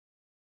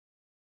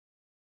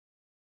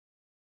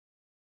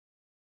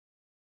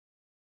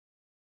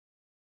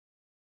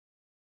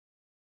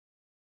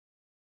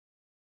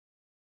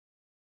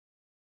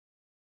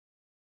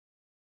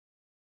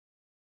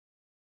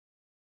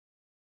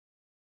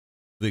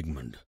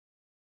Wigmund.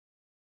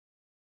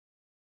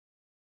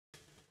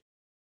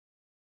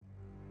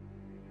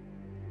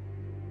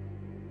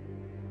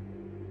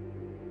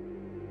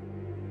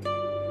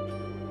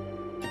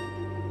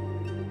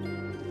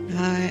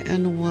 Hi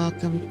and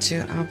welcome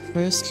to our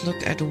first look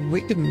at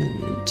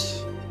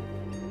Wigmund.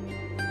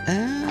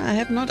 I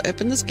have not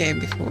opened this game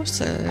before,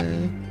 so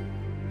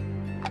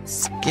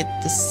let's get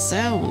the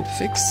sound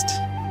fixed.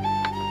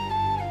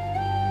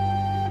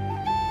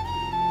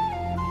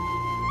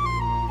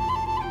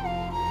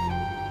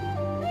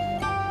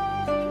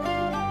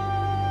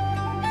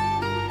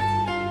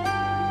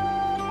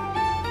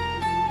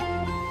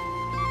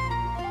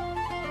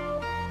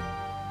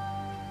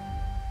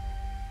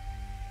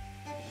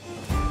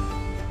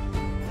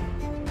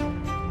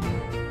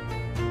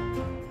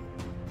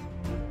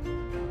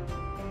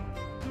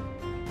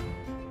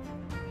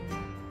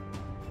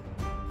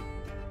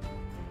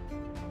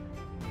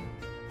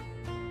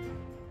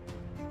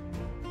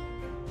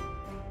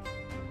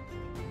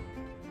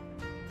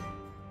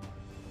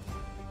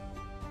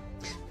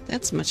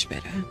 That's much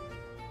better.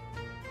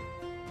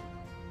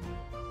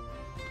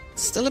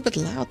 It's still a bit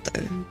loud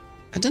though.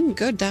 I didn't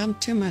go down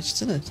too much,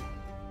 did it?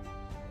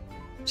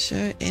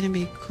 Show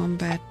enemy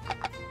combat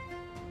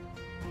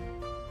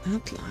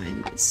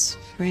outlines.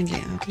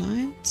 Friendly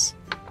outlines.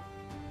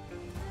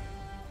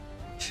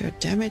 Show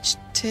damage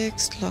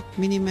text. Lock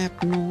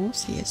minimap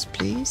north. Yes,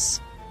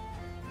 please.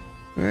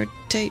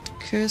 Rotate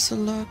cursor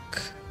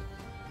lock.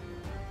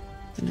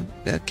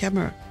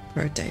 Camera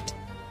rotate.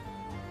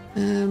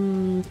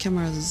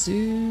 Camera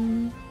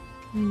zoom,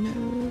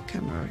 no,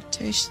 camera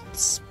rotation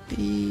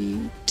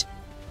speed,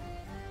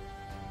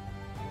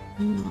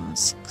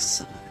 mask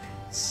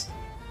size,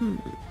 No,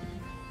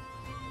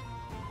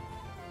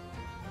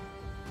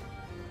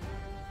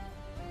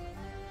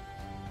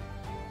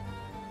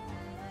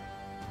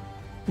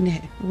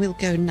 we'll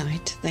go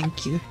night,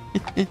 thank you.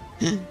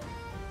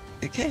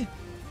 Okay.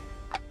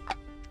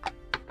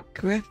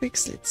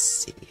 Graphics, let's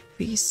see,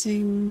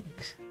 VSync.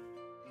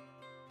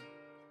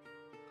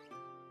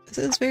 This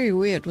is very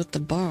weird with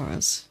the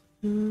bars.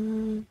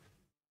 Okay.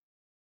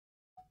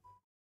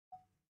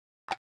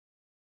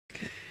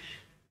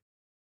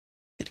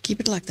 Gotta keep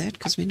it like that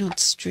because we're not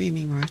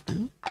streaming right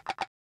now.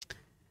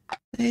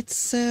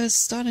 Let's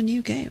start a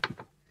new game.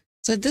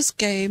 So this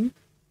game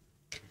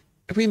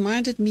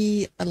reminded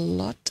me a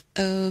lot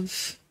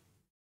of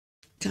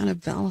kind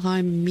of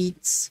Valheim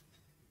meets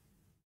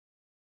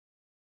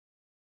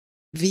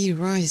V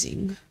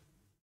Rising,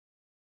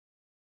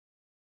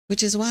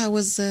 which is why I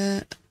was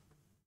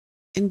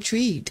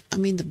intrigued. I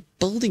mean, the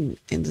building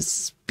in this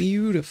is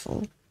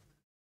beautiful.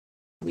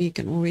 You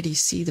can already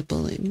see the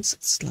buildings.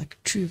 It's like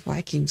true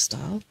Viking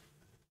style.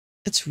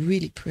 It's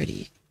really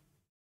pretty.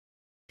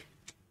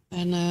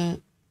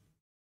 And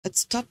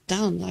it's top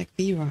down like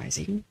V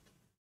Rising.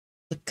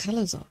 The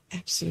colors are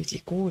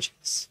absolutely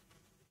gorgeous.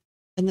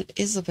 And it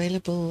is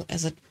available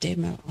as a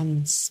demo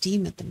on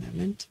Steam at the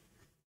moment.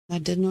 I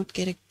did not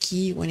get a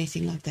key or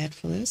anything like that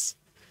for this.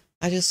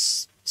 I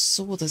just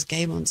saw this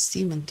game on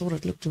Steam and thought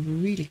it looked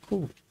really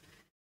cool,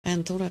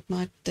 and thought I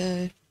might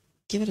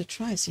give it a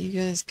try so you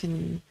guys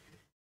can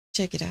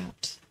check it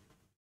out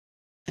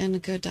and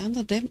go down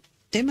the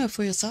demo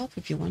for yourself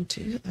if you want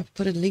to. I've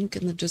put a link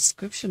in the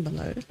description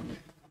below,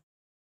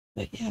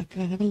 but yeah,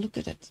 go have a look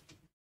at it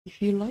if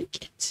you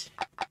like it.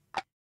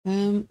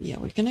 Yeah,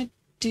 we're gonna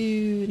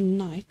do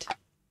Knight,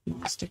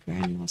 Master,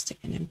 Grandmaster,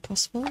 and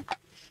Impossible.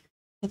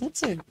 Well,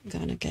 that's a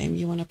kind of game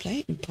you want to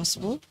play,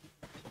 Impossible.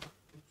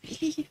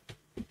 Really?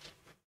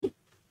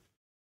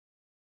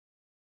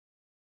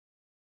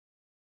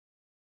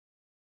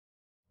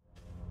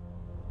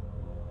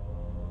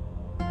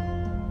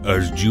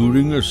 As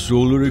during a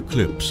solar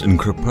eclipse in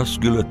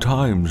crepuscular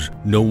times,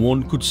 no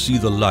one could see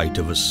the light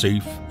of a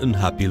safe and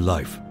happy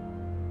life.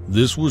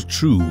 This was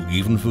true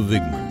even for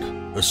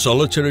Wigmund, a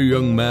solitary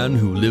young man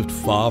who lived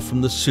far from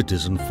the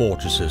cities and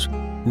fortresses,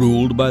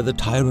 ruled by the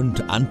tyrant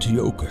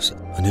Antiochus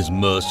and his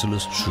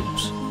merciless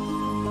troops.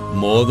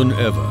 More than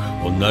ever,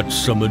 on that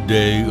summer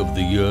day of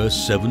the year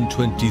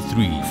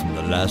 723 from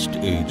the last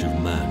age of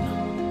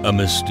man, a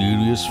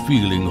mysterious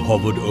feeling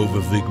hovered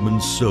over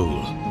Wigmund's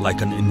soul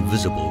like an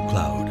invisible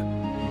cloud.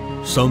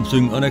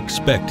 Something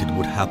unexpected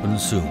would happen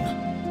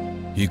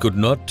soon. He could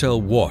not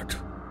tell what,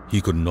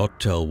 he could not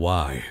tell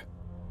why,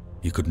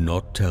 he could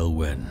not tell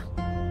when.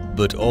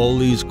 But all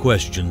these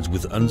questions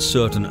with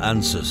uncertain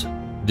answers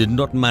did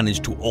not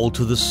manage to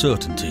alter the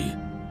certainty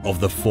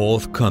of the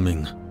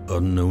forthcoming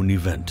unknown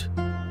event.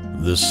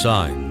 The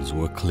signs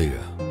were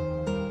clear.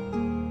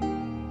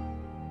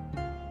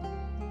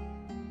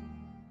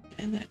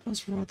 And that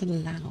was rather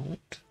loud.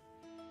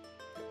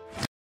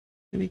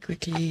 Let me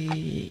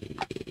quickly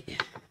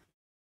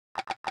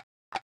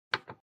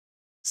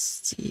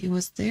see,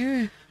 was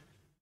there...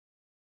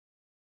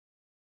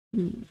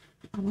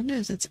 I wonder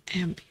if it's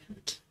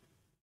ambient.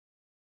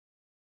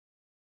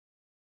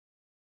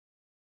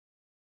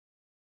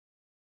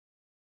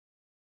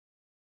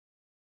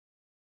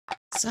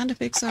 Sound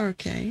effects are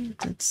okay.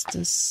 That's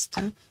the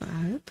stuff, I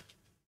hope.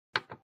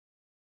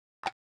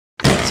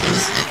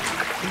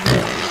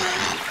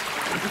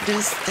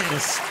 goodness, that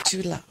is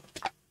too loud.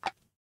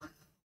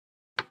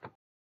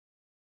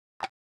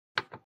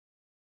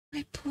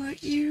 My poor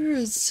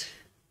ears.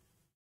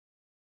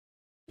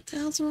 What the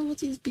hell's wrong with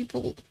these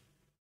people?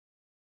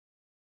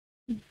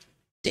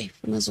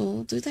 Deaf and us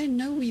all. Do they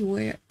know we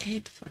wear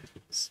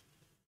headphones?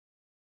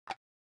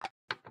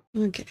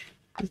 Okay,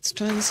 let's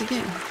try this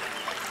again.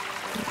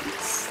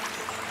 It's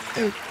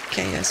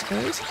okay, I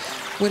suppose.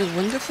 What a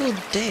wonderful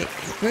day.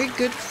 Very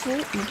good for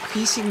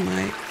increasing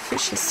my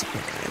fisher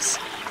supplies.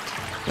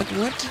 But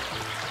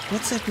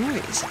what's that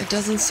noise? It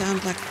doesn't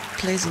sound like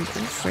pleasant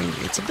or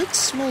friendly. It's a bit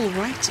small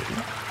writing.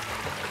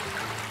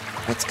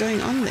 What's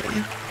going on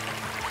there?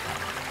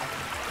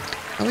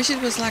 I wish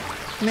it was like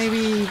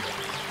maybe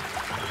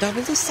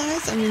double the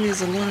size. I mean,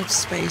 there's a lot of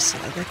space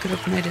here. They could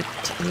have made it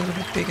a little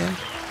bit bigger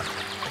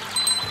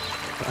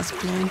for us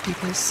blind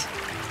peoples.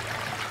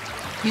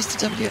 Use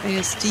the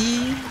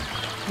WASD,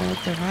 hold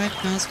the right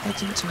mouse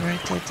button to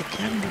rotate the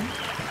camera,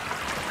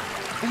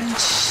 and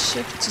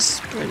shift to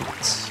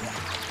sprint.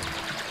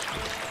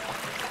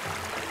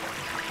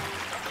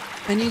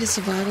 I need a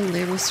survival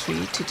level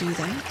 3 to do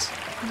that.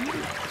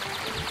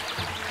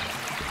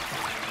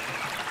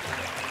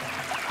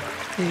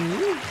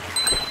 There.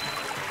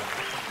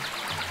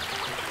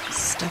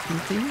 Stuffing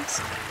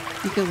things.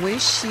 You can wear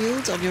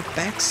shields on your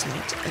back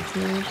slot. It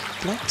will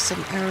block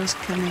some arrows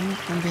coming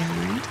from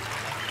behind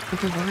and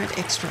provide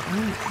extra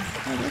armor.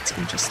 Oh, that's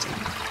interesting.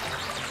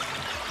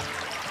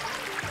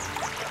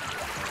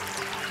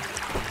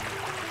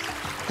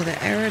 So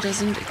the arrow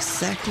doesn't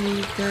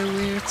exactly go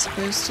where it's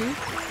supposed to.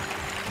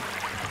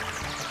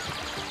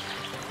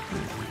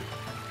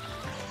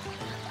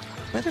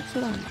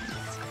 Butterflies.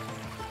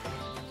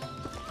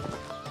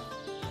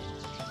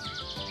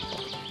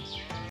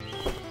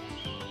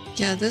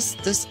 Yeah,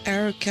 this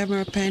arrow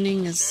camera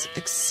panning is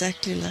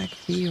exactly like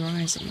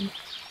V-Rising.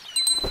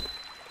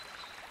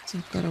 So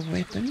I've got a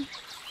weapon.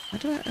 How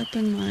do I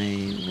open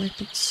my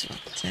weapon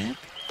slot tab?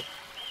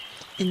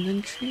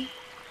 Inventory.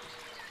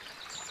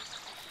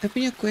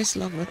 Open your quest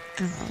log with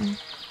L.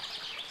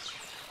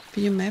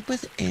 Open your map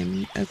with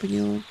M. Open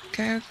your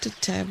character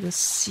tab with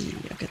C.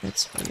 Okay,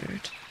 that's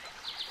weird.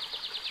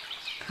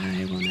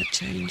 I want to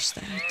change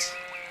that.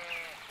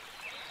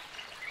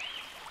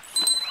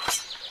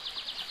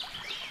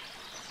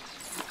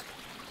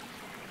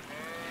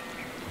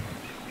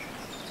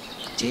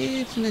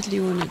 Definitely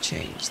want to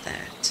change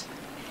that.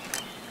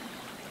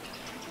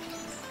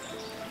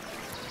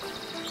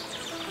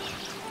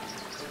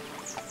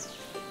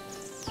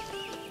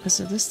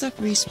 So this stuff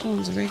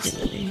respawns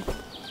regularly.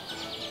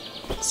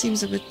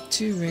 Seems a bit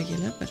too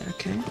regular, but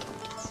okay.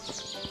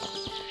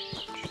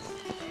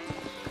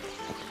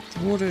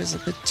 The water is a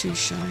bit too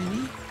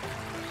shiny.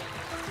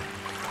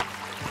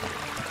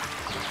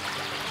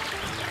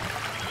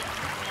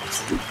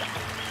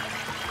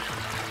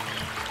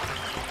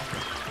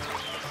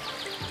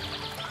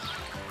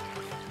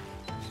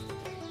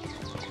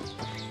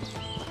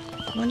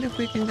 I wonder if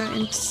we can go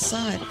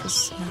inside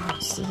this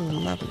house. This is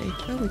lovely.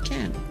 Oh, we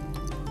can.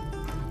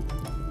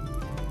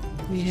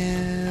 We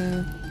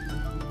have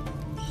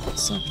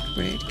soft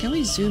bread. Can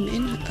we zoom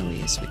in? Oh,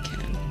 yes, we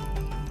can.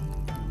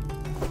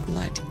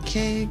 Light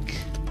keg.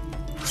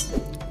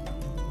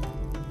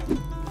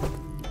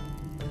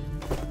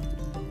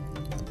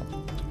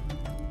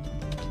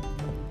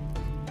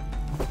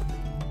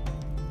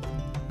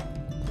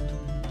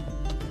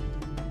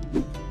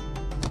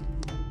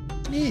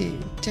 Yeah,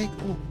 take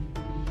all.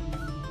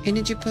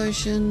 Energy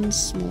potion,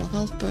 small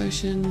health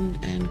potion,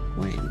 and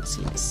coins.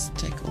 Let's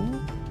take all.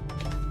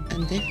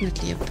 And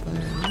definitely a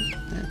pearl.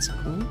 That's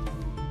cool.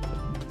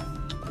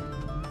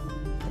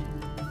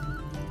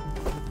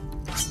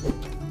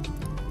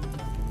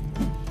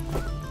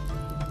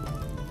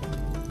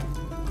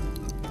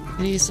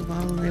 I need a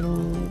survival level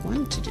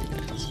 1 to do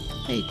that.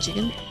 Hey,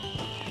 chicken.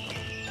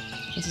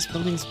 Oh, this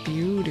building's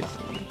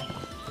beautiful.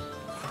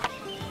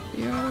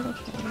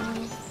 Beautiful.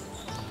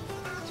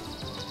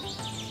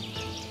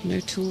 No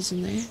tools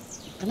in there.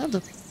 I love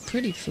the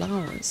pretty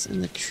flowers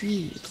and the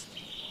trees.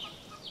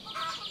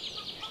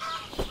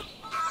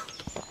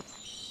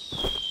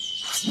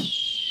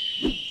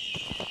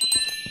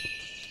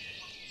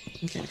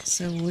 Okay,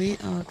 so we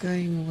are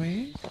going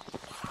where?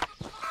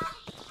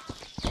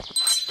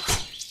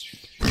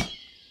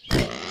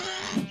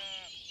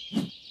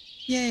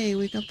 Yay,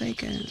 we got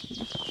bacon.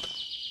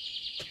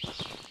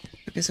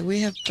 Okay, so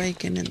we have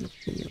bacon in the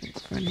field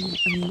running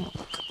amok.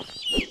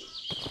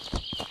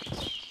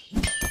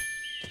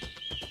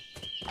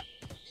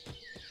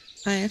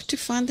 I have to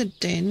find the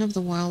den of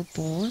the wild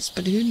boars,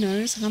 but who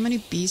knows how many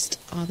beasts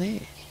are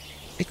there.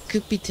 It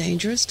could be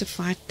dangerous to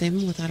fight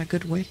them without a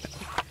good weapon.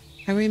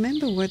 I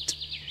remember what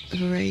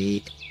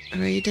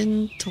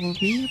Raiden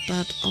told me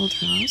about Old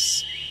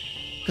House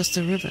across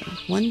the river.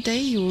 One day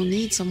you will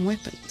need some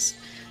weapons.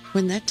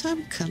 When that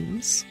time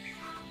comes,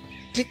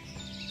 click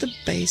the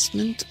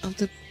basement of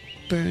the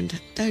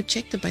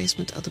check the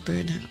basement of the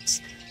burned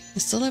house. I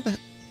still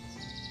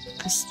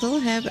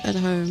have at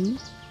home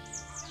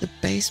the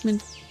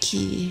basement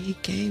key he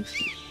gave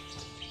me.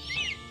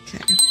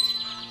 Okay.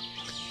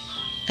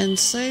 And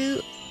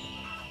so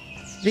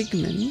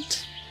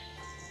Wigmund's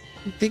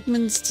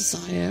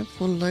desire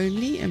for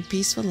lonely and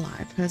peaceful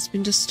life has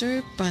been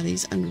disturbed by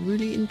these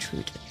unruly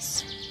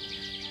intruders.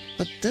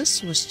 But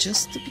this was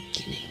just the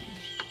beginning.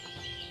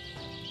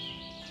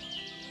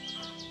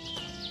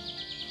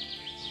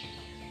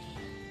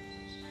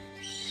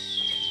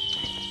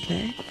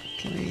 Okay,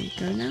 can we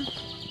go now?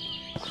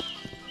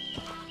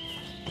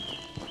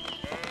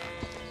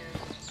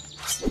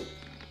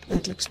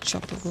 That looks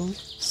choppable.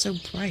 So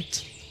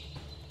bright.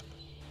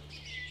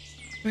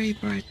 Very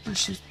bright. I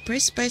should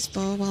press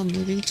spacebar while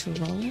moving to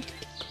roll.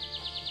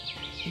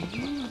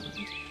 Oh.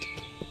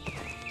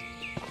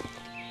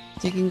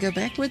 You can go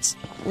backwards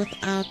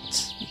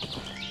without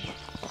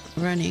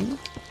running.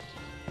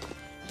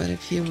 But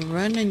if you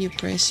run and you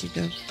press, you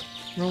go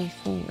roll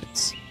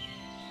forwards.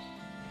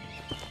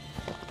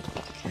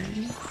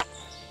 Okay.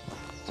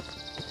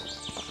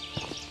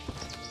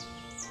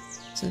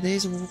 So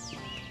there's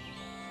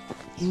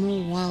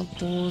more wild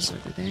boars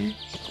over there.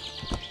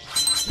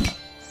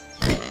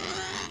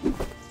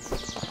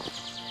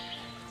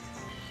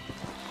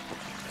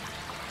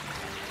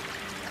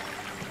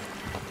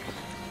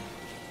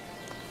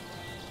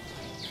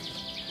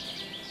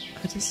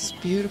 Oh, this is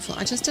beautiful.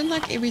 I just don't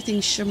like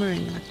everything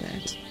shimmering like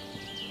that.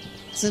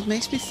 So it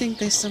makes me think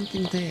there's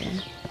something there.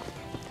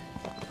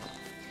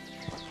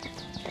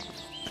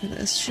 But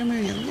it's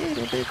shimmering a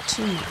little bit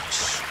too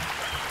much.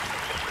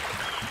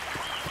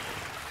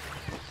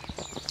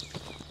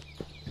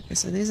 Okay,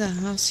 so there's a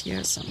house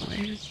here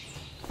somewhere.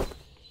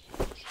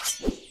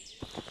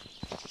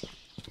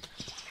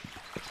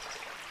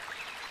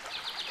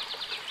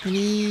 I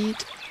need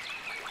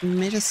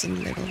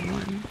medicine level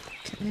 1.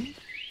 Okay.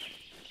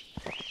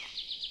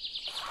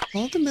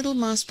 Hold the middle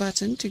mouse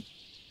button to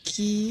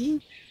key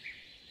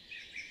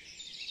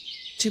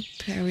to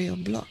parry or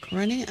block.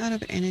 Running out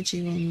of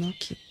energy will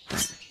knock you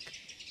back.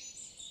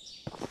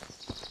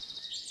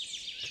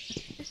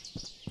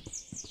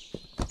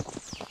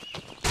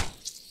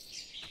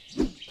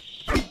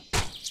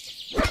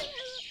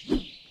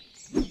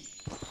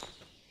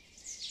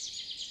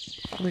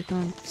 We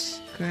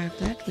can't grab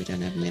that. We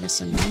don't have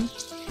medicine on.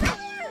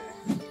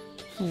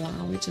 Oh,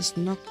 wow, we just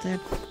knocked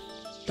that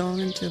dog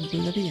into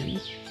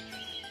oblivion.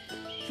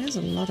 There's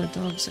a lot of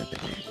dogs over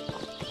there.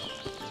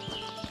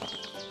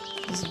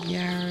 There's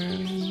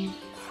yarrow.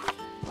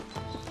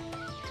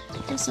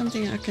 There's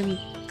something I can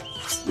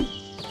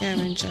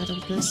scavenge out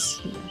of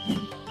this.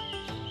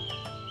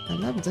 I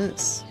love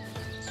this.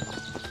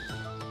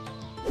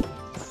 I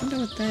wonder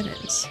what that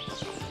is.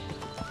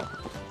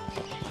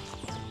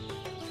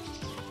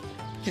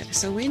 Okay,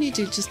 so we need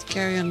to just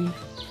carry on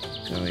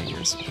going,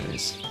 I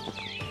suppose.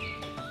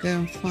 Go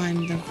and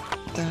find the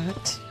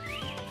hut.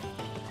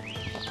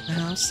 The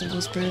house that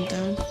was burned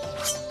down.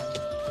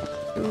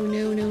 Oh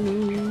no, no,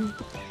 no.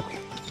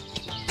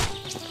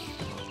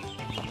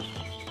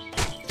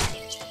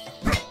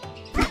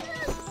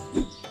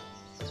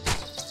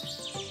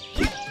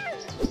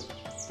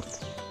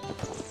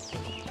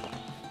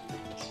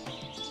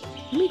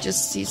 Let me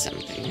just see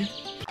something.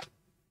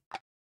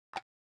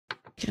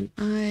 Can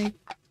I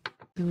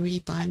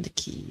rebind the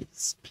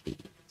keys,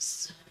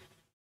 please?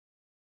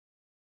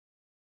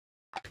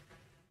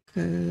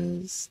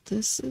 Because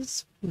this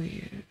is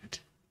weird.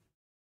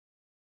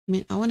 I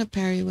mean, I want to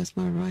parry with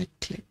my right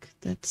click.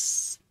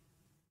 That's...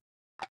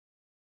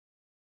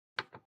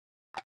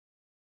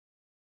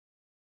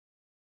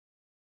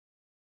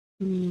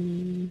 F.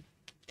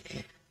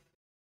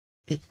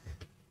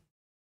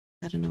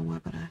 I don't know why,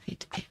 but I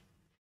hate F.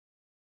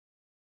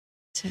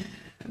 Tab.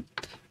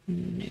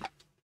 No.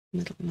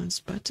 Middle mouse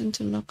button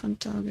to lock on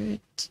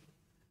target.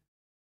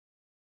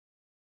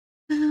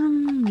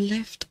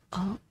 Left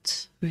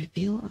alt.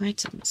 Reveal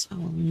items. I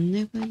will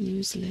never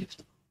use left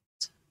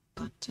alt.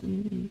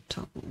 Button.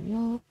 Toggle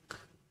walk.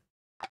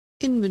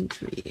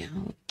 Inventory.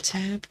 I'll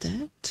tab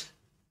that.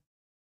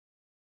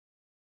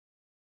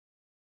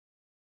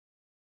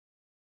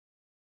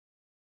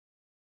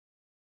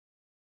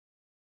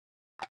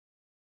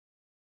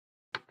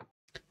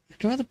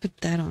 I'd rather put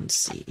that on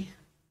C.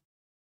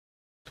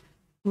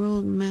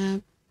 World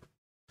map.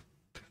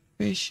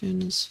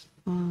 Profession is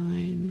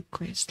fine.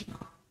 Quest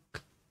log.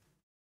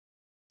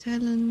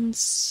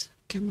 Talents,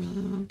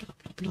 camera, blah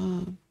blah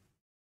blah.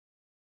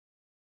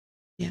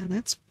 Yeah,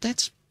 that's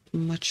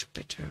much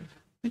better.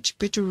 Much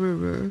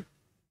betterer.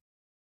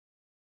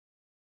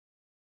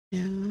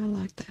 Yeah, I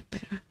like that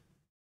better.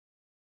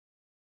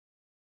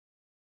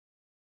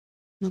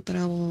 Not that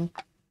I will...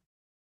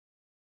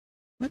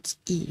 What's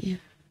E?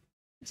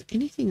 Is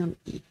anything on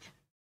E?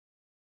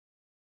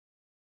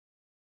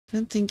 I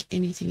don't think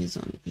anything is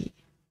on E. I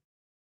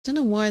don't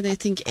know why they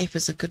think F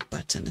is a good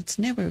button. It's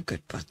never a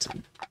good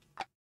button.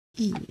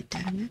 E,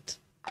 damn it.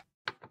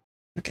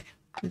 Okay,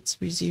 let's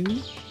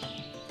resume.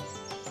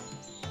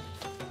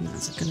 Now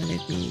is it gonna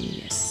let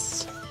me?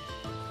 Yes.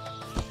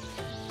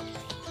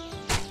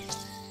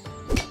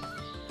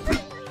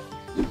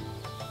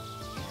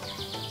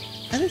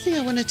 Other thing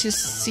I wanted to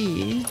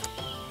see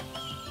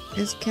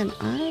is, can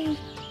I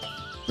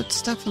put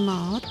stuff in my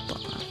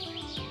hotbar?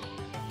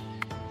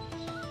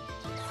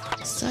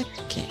 Yes, I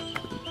can.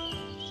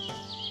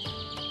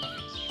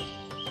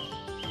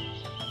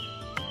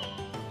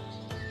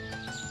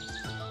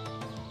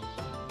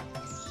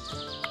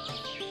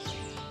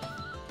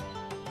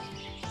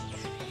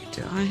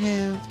 Do I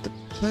have the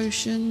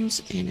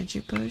potions?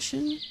 Energy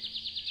potion?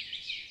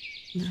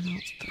 No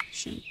health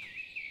potion.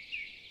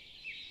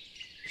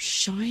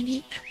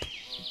 Shiny apple.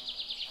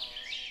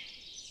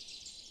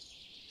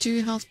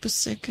 2 health per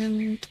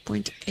second,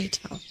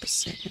 0.8 health per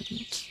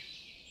second.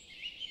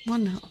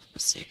 1 health per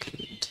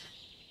second.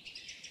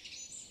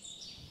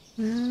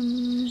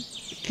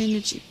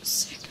 Energy per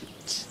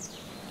second.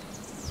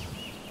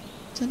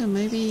 I don't know,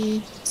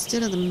 maybe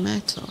instead of the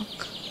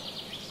mattock,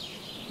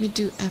 we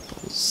do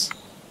apples.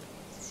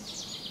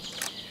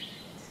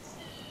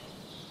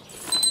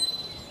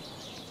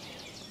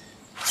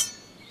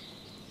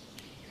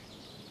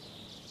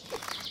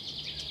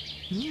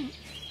 Oh,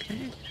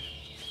 okay.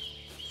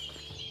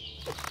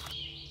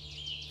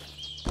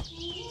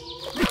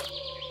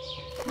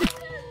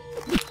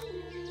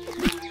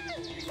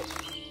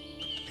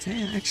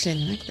 Okay, I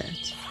actually like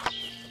that.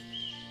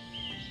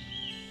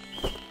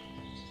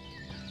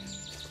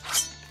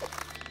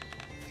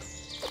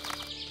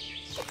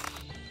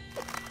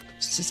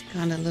 It's just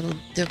kind of a little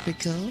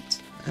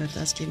difficult. Oh, it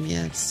does give me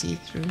a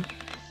see-through.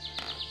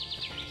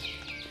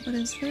 What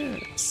is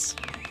this?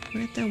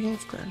 Where'd that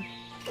wolf go?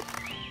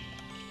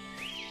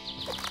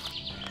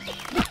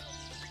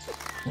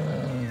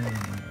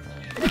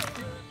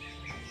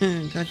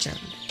 Gotcha.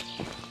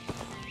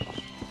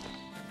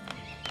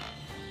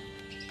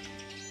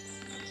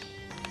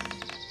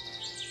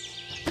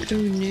 Oh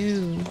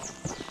no.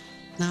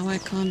 Now I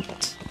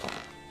can't.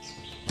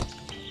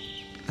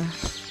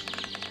 Ugh.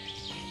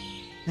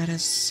 That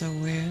is so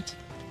weird.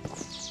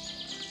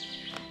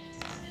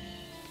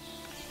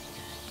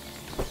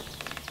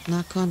 Now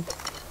I can't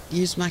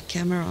use my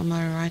camera on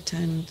my right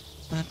hand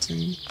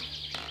button.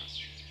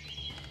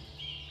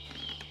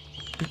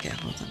 Okay,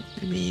 hold on.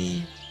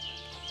 Maybe.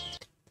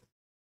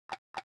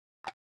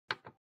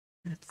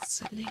 That's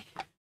silly.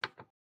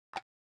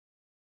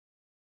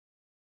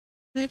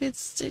 That is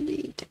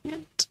silly, dang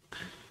it.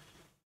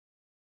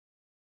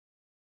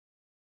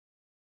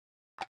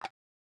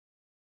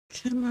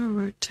 Camera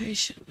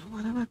rotation.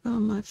 What have I got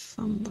on my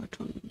thumb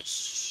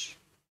buttons?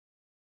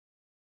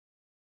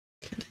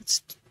 Okay,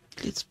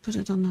 let's put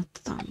it on the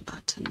thumb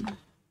button.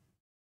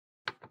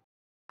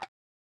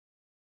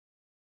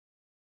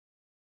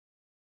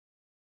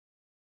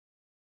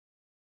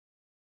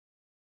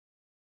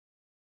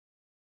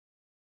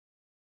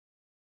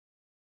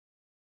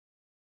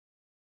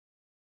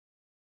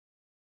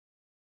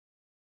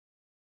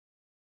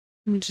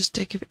 Let me just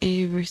check if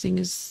everything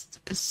is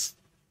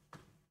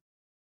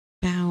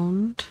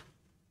bound.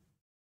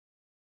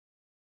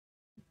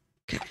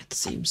 Okay, it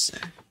seems so.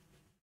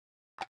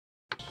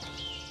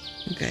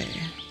 Okay,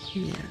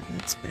 yeah,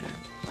 that's better.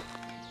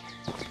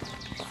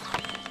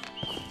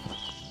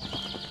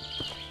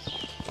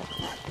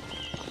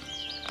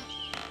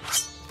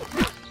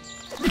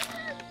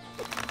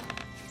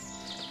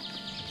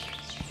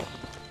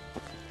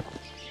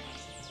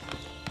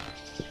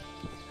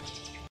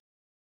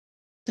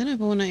 Don't know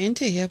if I want to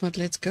enter here, but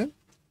let's go.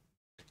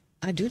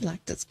 I do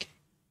like this game.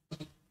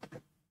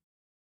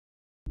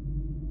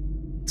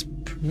 It's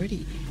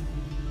pretty.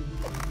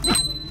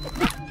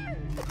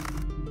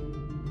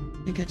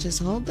 I can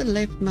just hold the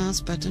left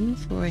mouse button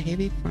for a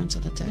heavy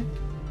frontal attack.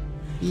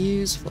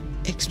 Use for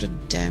extra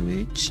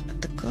damage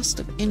at the cost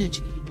of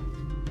energy.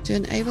 To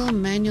enable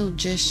manual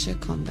gesture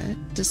combat,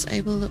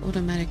 disable the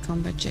automatic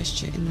combat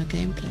gesture in the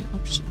gameplay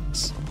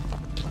options.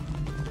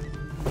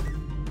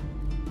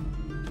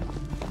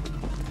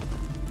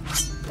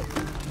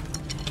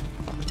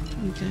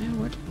 Okay,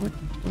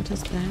 what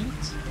is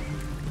that?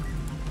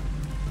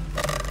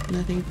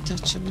 Nothing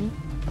touchable.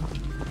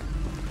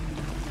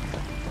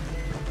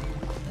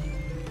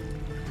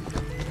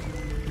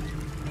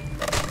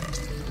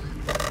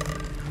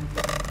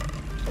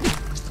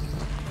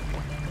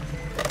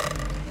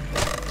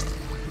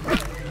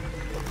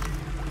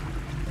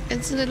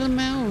 It's a little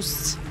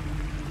mouse.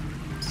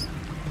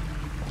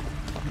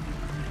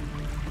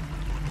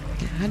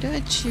 Okay, how do I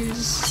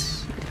choose?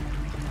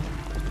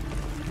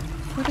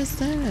 What is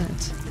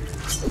that?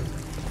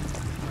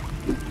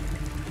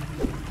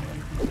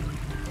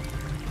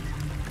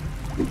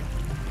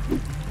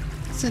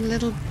 It's a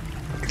little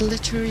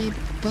glittery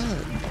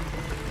bug.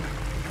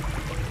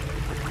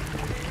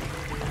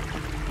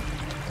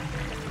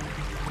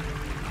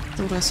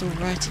 Thought I saw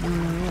writing on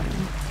the wall.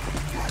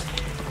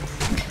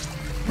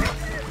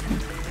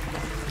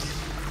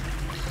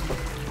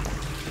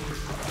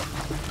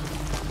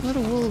 A lot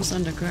of wolves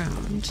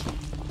underground.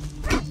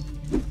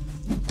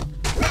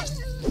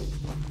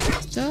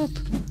 Stop!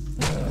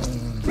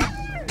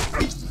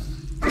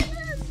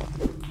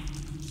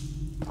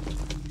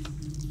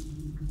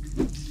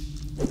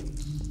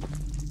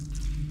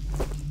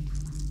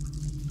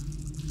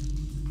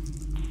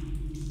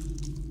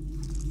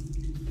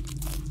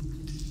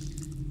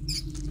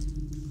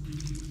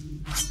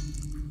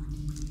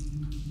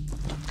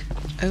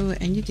 Oh,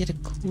 and you get a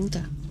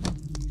cooldown.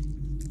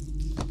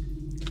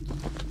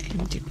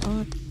 Empty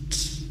pot.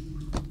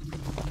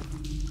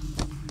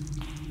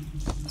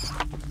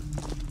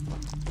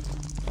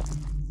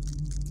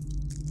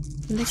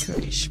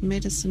 Licorice,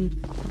 medicine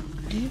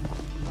 5.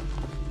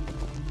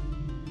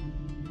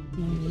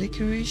 More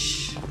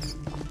licorice.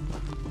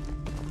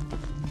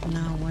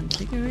 Now I want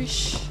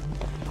licorice.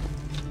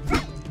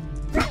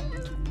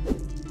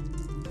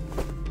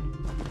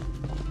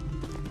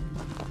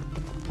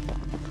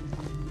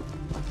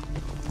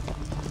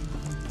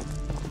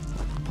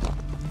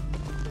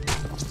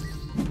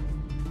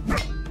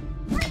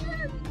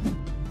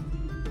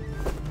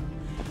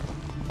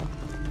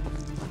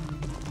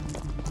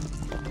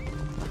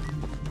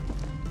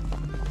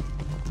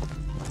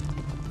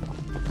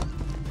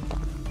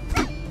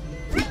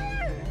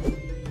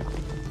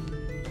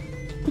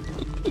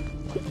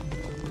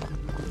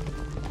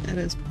 That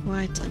is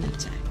quite an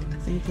attack. I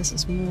think this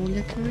is more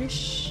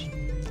licorice.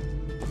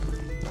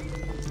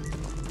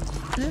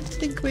 I don't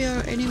think we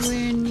are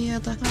anywhere near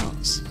the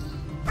house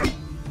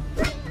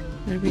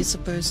that we're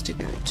supposed to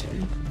go to.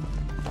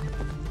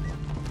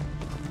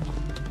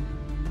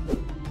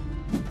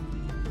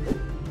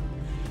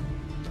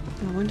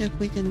 I wonder if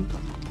we can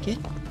get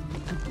up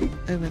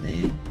over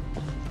there.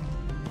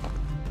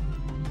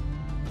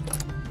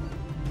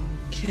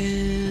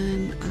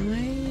 Can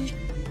I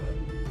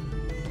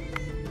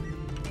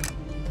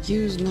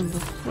use number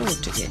 4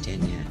 to get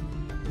in here?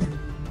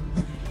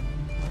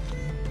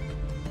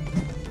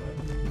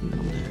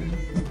 No.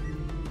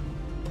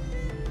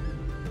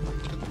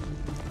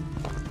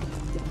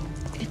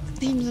 It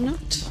seems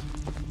not.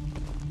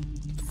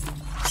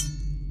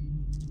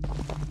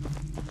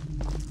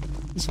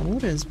 This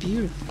water is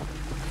beautiful.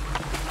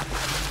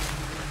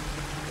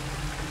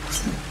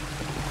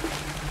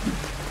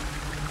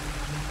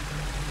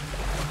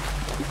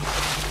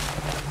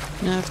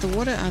 Now if the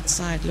water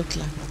outside looked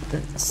like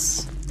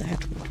this,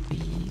 that would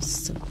be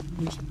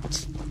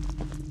sweet.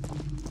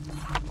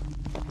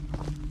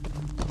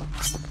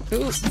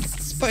 Oh,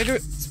 spider,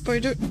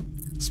 spider,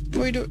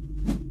 spider.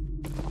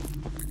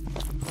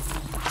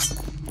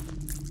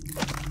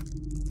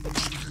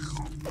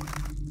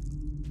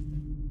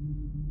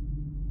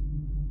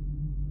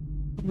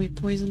 Are we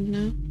poisoned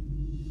now?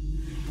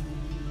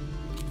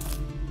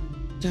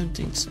 Don't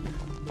think so.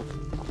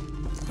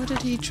 What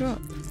did he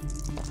drop?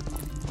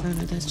 Oh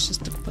no, that's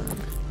just a bug.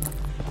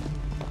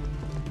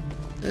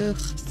 Ugh,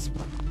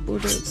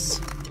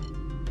 spiders.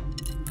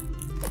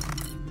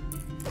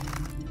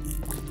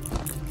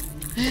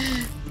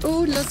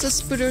 Oh, lots of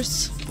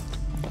spiders.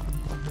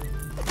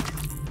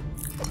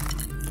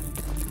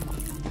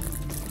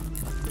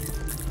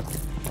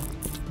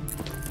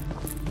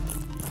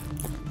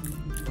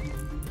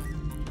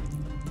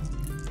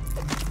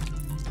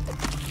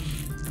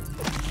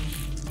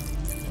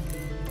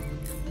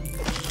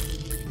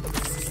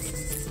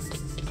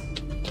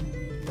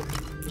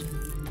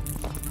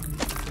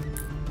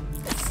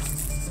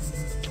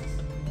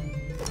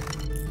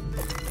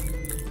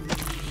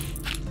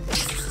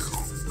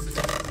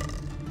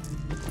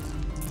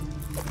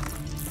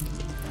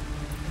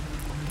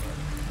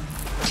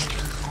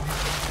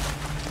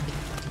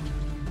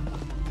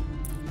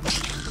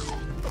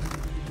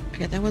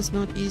 Okay, that was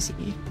not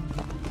easy.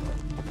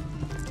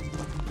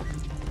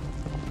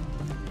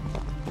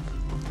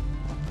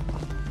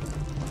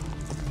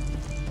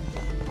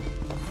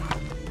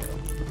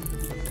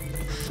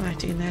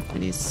 Fighting that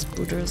many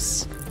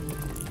spooters.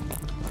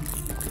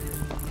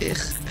 Ugh,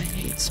 I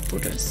hate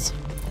spooters.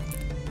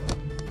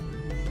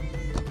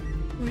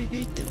 Oh, I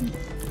hate them.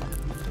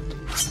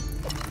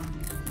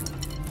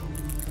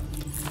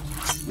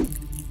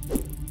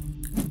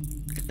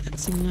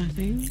 That's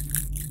nothing.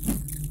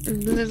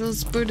 Little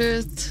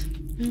spooters.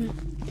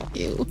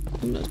 Ew,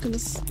 I'm not gonna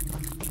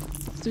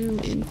zoom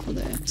in for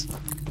that.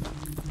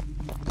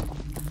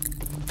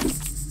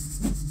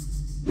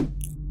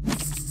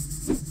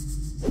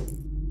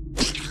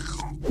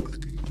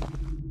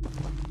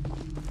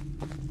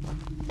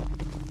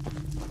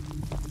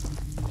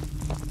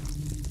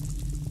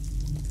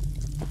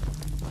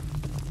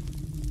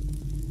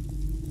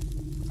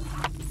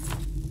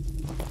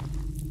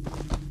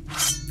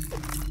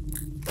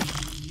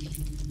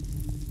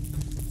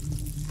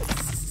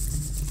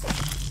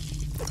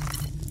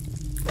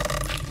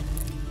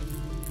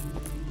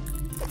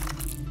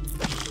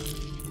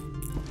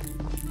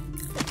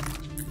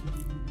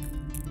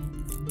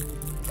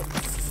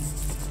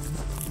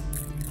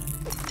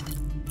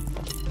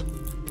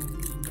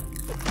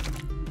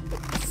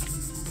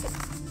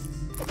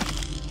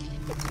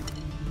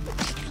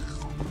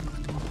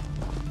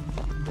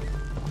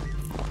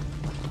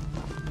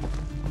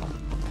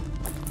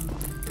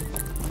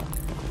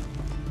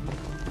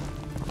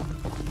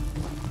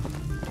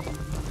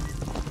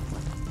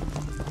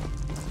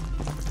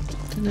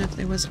 I don't know if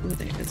there was. Oh,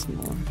 there is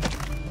more.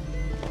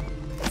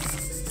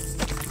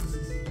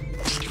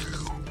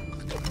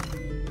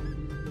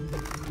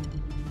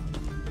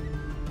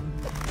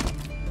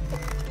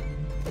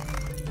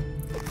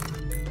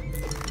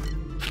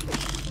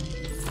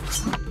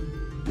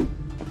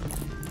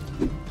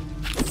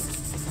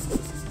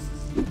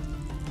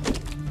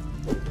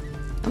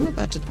 I'm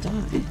about to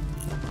die.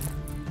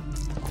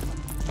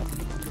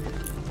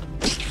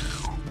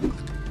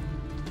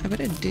 I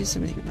better do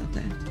something about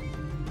that.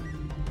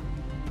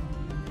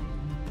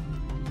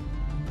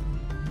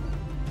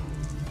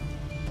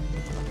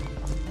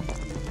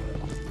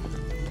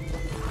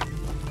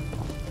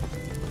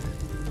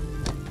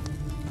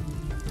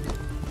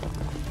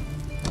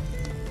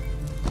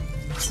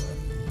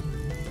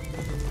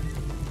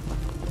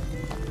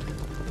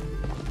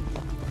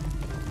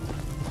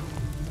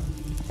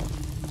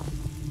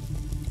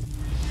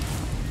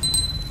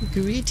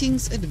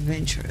 Greetings,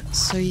 adventurers.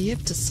 So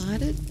you've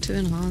decided to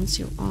enhance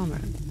your armor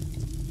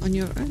on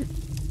your own.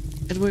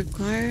 It will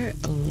require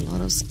a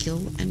lot of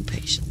skill and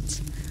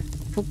patience.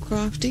 For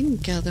crafting,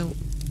 gather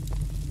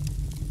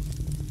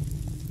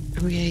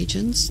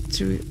reagents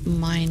through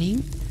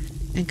mining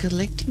and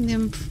collecting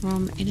them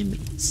from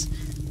enemies.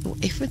 Your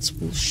efforts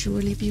will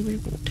surely be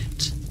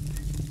rewarded.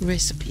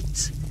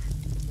 Recipes.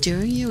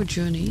 During your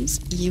journeys,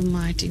 you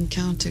might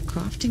encounter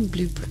crafting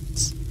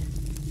blueprints.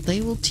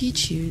 They will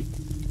teach you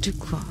to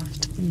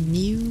craft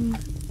new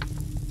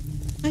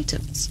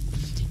items.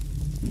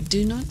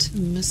 Do not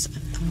miss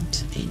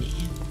out any.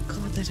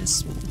 God, that is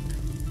small.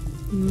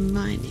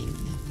 Mining.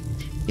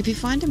 If you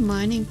find a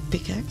mining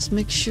pickaxe,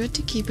 make sure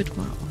to keep it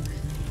well.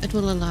 It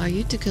will allow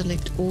you to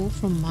collect ore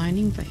from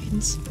mining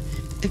veins.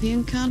 If you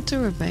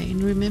encounter a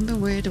vein, remember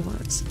where it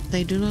was.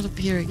 They do not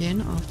appear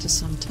again after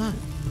some time.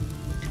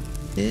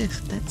 Ugh,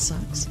 that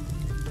sucks.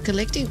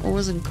 Collecting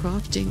ores and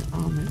crafting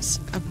armors,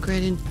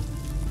 upgrades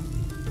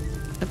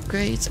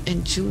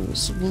and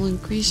jewels will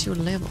increase your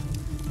level.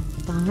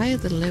 The higher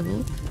the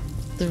level,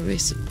 the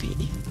recipe,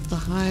 the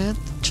higher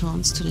the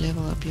chance to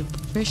level up your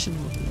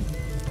professional.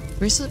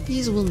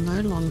 Recipes will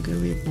no longer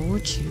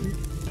reward you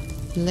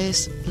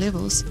less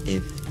levels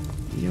if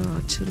you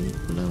are too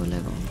low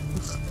level.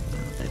 Ugh,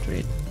 that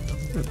read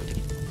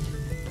horribly.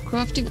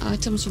 Crafting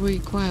items will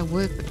require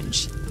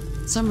workbench.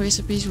 Some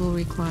recipes will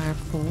require a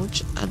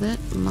forge, other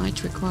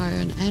might require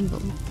an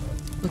anvil.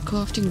 A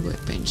crafting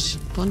workbench.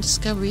 Upon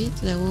discovery,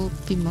 they will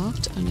be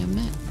marked on your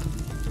map.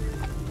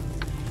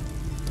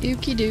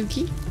 Okie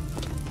dokie.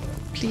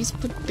 Please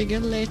put bigger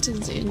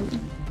letters in.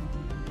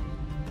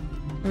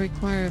 I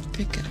require a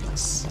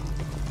pickaxe.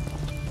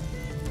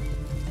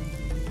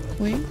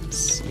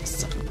 Coins?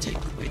 Yes, I'll take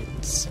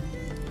coins.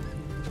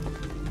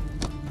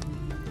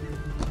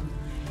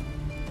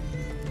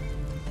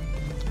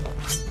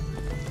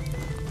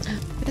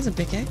 There's a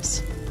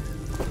pickaxe.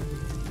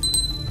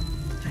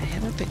 I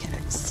have a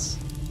pickaxe.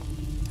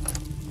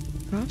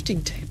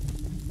 Crafting table.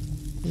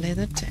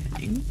 Leather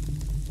tanning.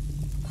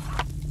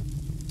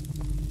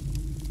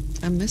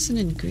 I miss an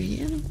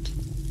ingredient.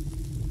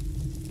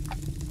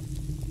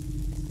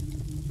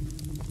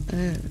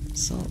 Oh,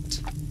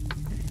 salt.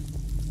 Okay.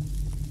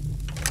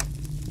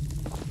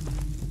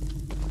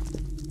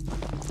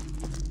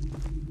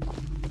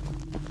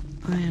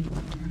 Iron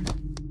ore.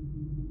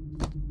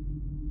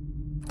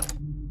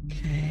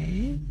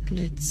 Okay,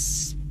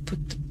 let's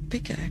put the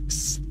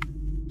pickaxe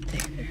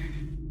there.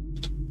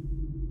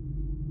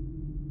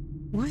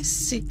 Why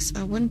 6?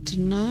 I want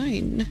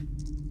 9.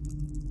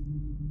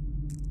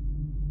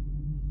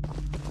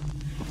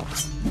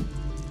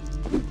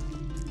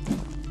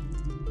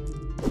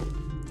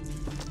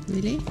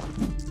 Really?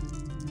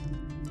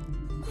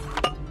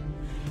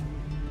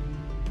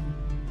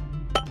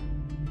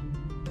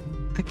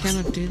 I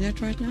cannot do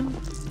that right now?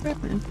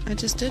 Crap, man. I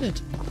just did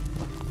it.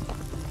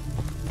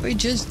 We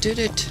just did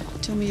it.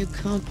 Tell me you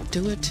can't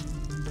do it.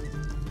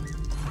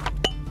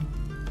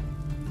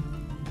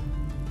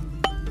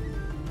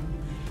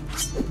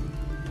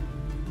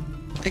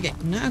 Okay,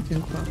 now I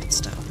can craft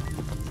stuff.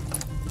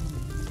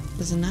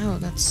 Because now I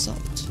got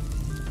salt.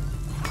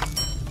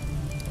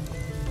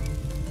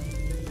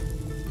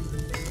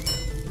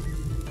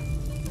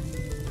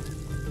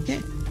 Okay.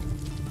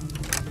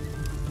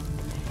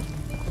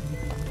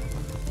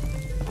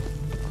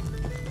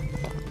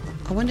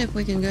 I wonder if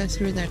we can go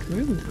through that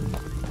room now.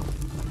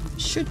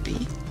 Should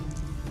be.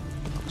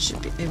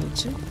 Should be able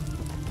to.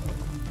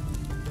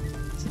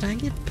 Did I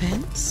get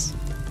pants?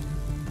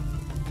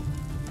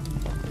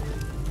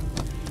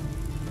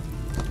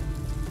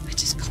 I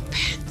just got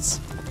pants.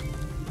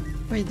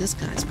 Wait, this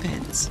guy's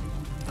pants.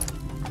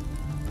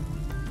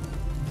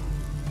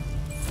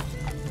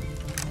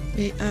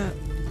 We are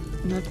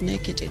not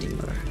naked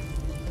anymore.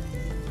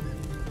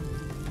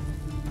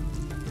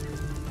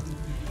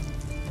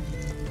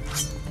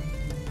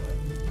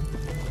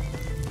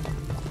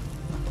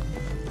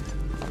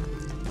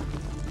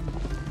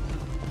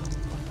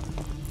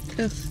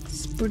 Ugh,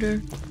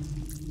 spooter.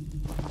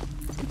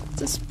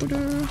 It's a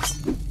spooter.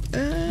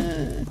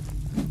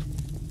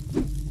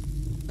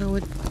 I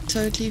would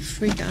totally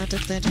freak out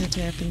if that had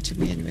happened to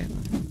me in real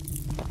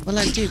life. Well,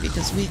 I do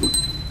because we...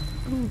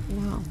 Oh,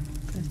 wow.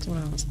 I thought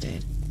I was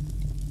dead.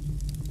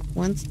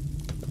 Once,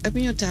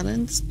 open your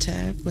talents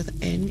tab with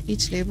N.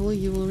 Each level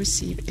you will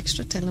receive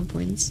extra talent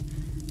points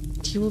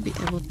that you will be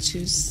able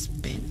to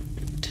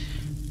spend.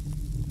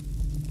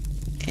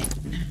 N.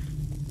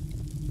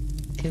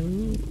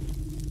 Ooh.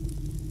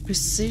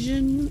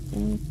 Precision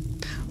or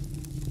power?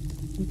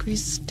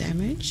 Increases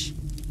damage.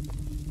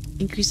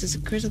 Increases a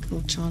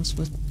critical chance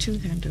with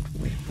two-handed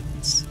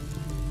weapons.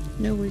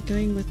 No, we're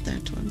going with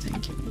that one,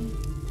 thank you.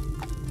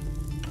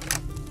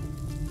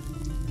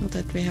 Not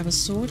that we have a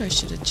sword, I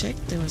should have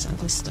checked. There was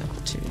other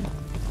stuff too.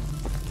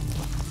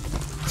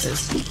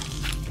 This.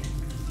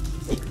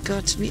 You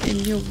got me in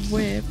your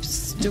web,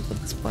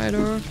 stupid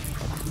spider.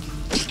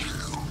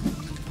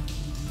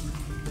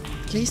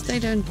 At least they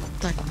don't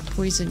like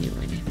poison you or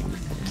anything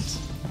like that.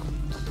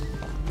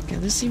 Okay,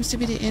 this seems to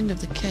be the end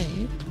of the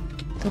cave.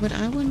 Oh, but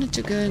I wanted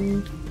to go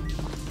and...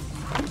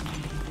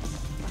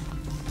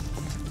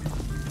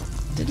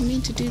 Didn't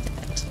mean to do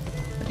that.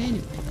 But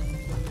anyway.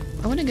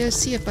 I want to go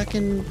see if I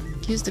can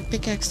use the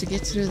pickaxe to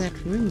get through that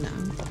room now.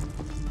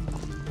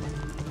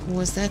 Or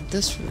was that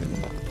this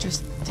room?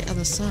 Just the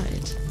other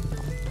side.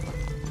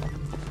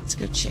 Let's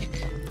go check.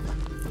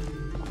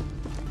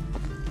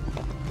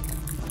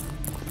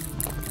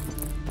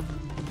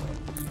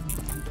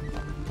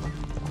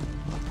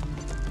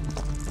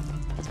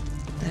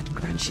 That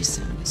crunchy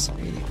sound is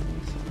really cool.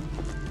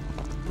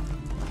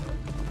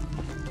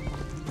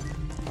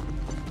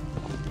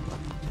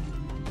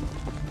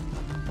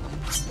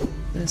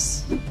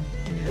 This,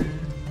 yeah.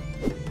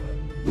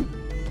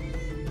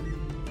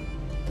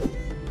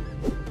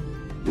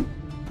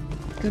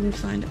 Couldn't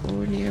find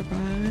ore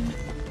nearby.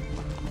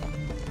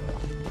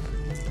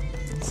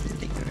 It's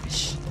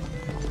licorice.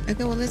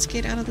 Okay, well, let's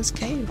get out of this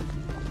cave.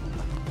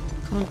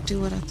 Can't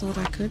do what I thought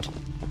I could.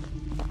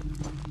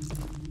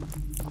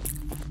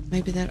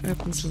 Maybe that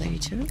opens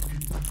later.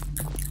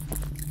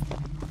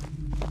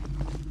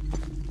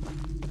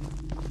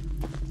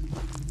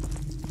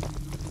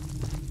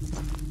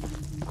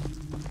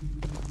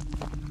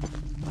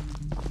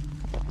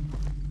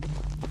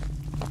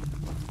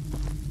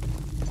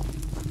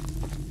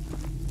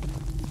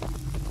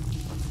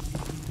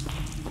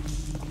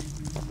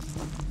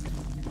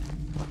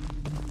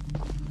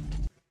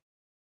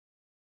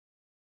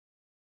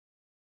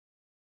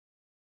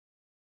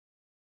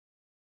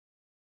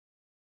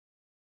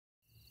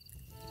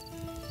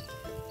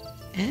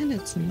 And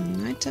it's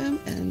nighttime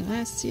and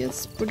I see a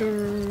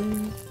spider.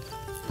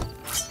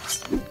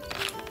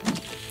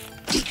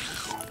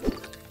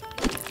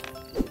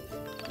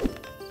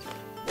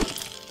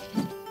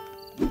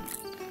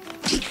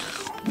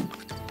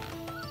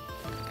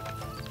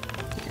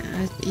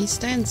 Yeah, he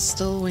stands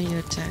still when you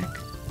attack.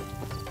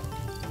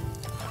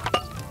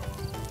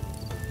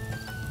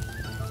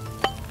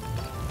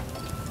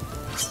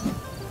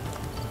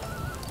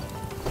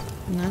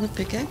 Another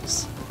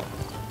pickaxe.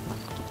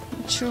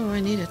 Sure, I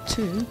need it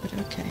too, but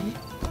okay.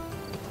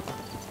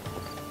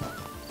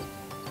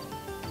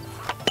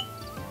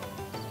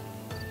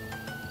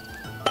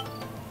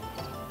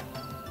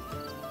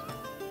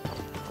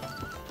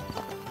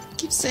 I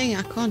keep saying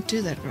I can't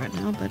do that right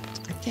now, but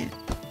I can.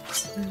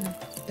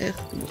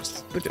 More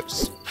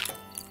spitters.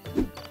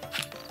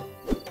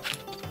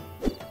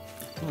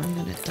 Oh, I'm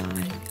gonna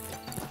die.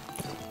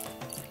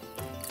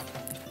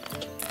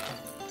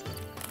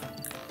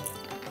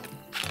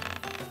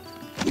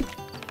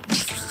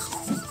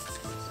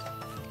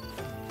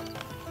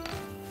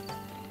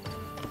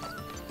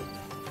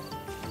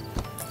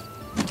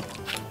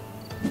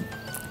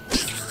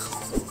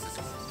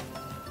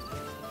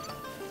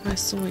 I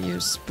saw you,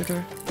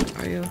 spitter.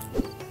 Are you?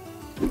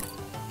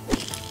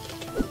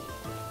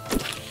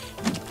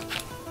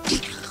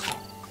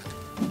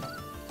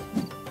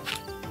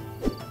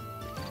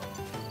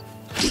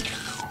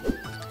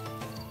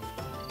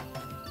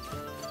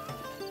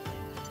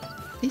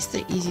 At least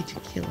they're easy to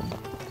kill.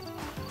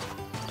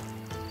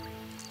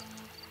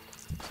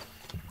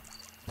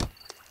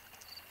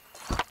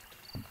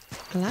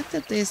 I like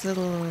that there's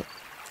little...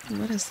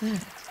 What is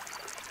that?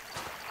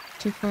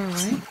 Too far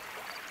away?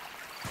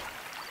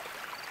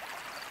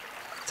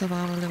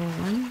 Survival level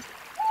 1.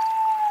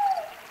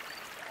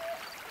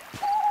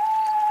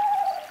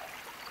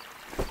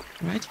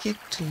 Right click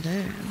to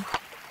learn.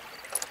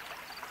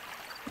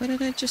 What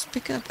did I just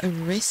pick up? A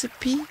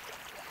recipe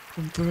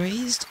for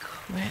braised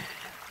crab.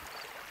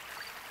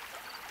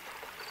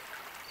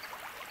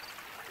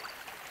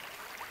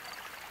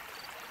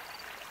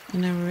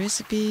 And a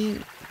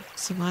recipe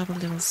survival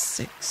level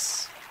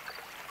 6.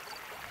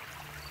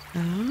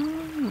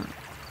 Oh,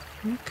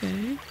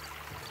 okay.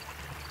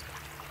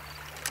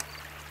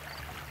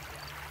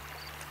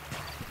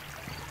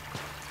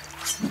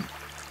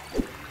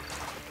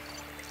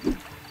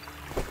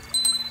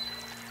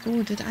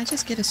 Oh, did I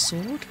just get a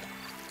sword?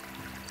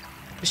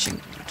 Fishing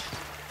rod.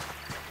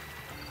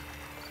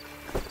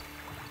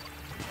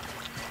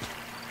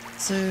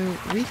 So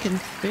we can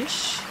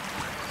fish.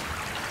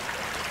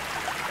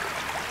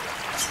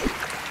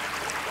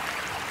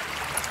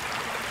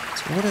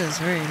 This water is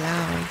very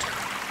loud.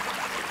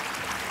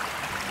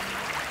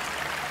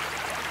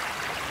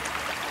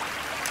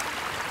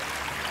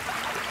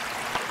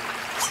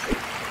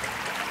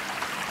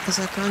 Because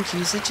I can't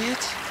use it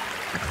yet.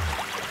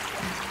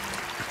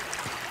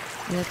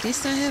 Well, at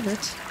least I have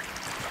it.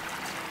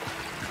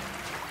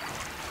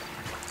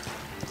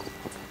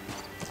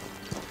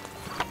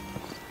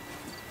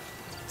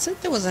 said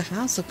there was a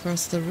house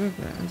across the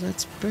river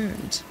that's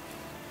burned.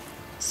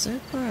 So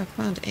far I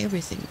found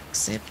everything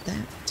except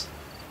that.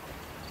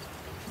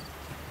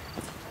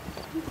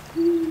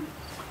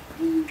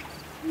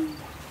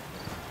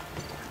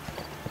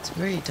 It's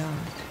very dark.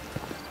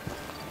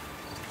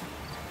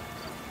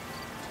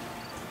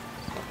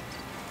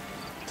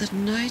 The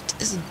night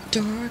is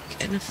dark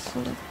and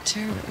full of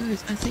terror. Oh,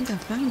 I think I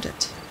found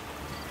it.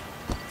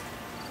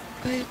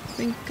 I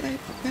think I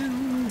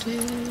found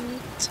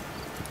it.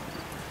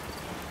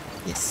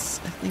 Yes,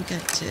 I think I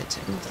did.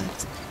 Oh,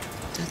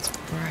 that's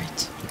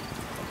bright.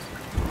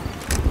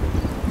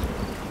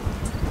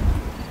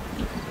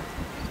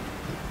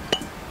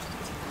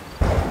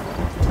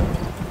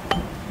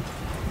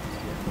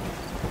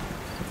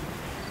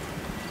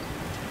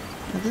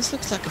 Now this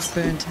looks like a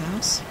burnt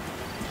house.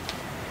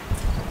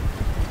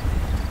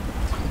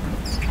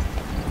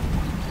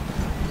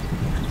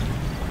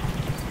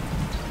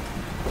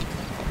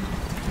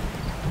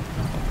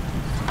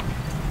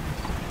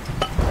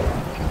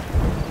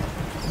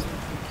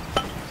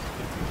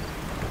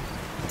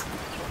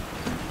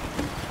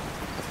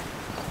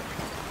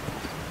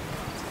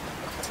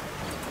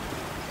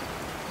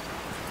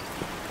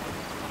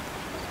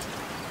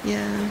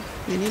 Yeah,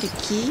 you need a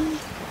key?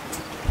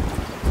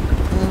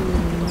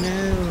 Oh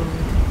no.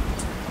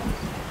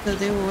 So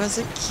there was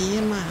a key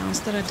in my house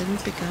that I didn't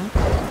pick up.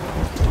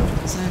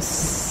 So I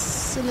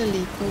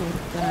sillily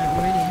thought that I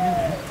already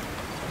had it.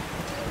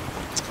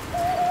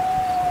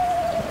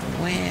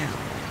 Wow.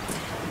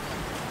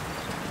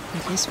 I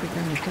guess we're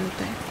gonna go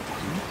back.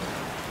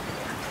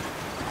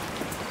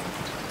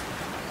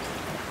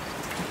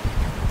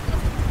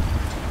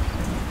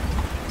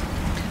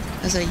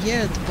 As I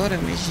hear at the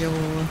bottom is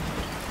your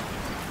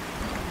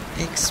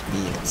XP,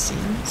 it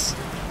seems.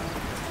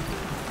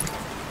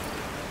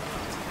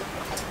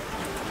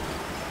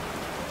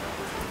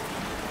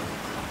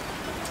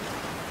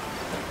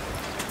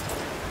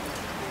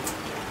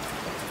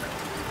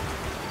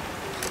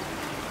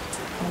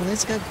 Well,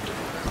 let's go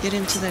get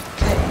into that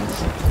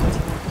cave.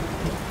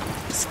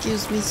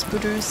 Excuse me,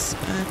 spooters.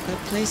 I've got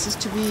places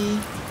to be.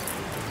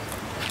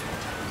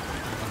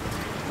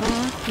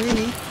 Oh,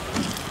 really?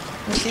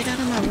 Well, get out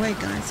of my way,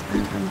 guys.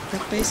 I've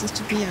got places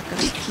to be. I've got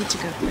a key to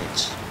go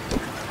fetch.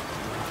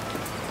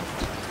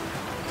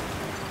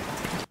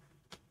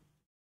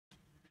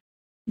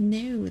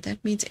 No,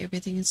 that means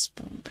everything is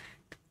spawned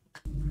back.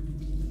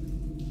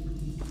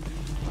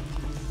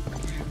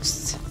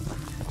 Gross.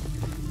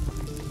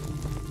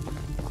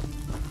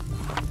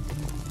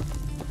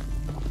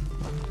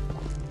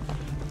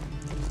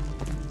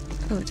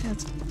 Oh, it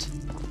hasn't.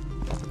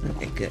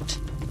 Okay, good.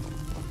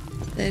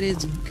 That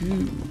is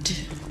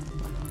good.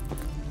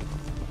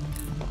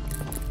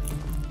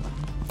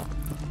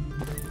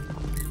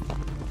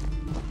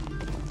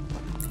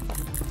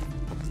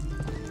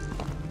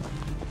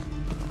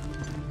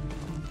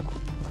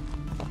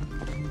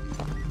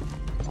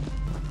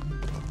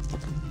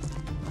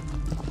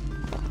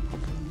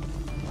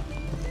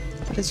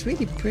 But it's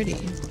really pretty.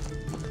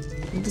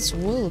 This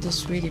world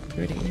is really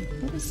pretty.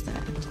 What is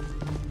that?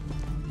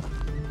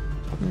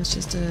 Oh, it's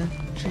just a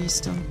tree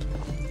stump.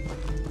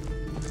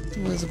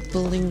 There was a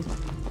building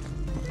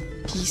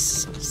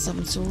piece of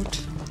some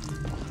sort.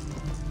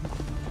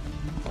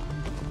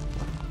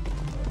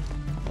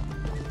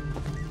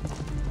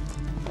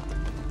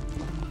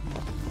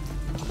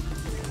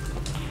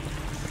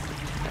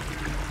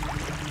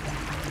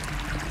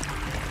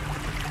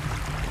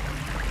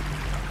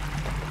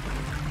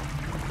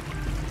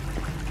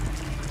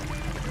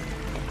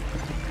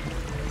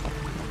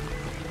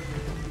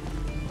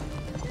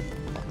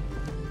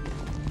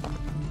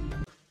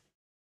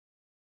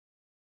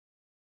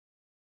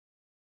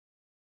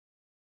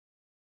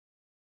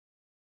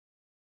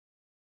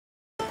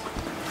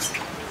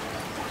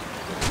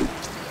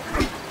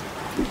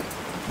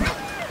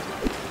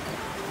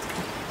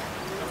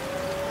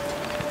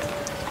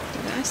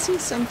 I see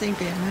something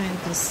behind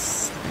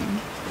this thing.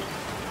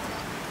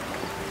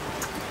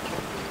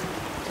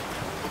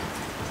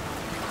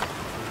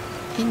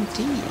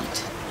 Indeed.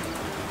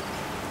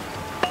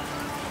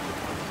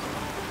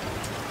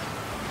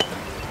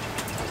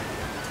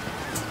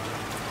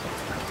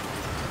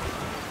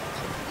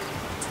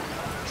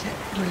 Okay,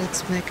 well,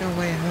 let's make our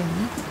way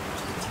home.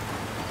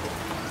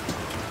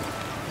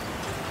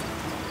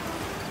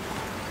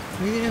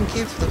 I really don't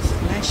care for the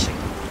flashing.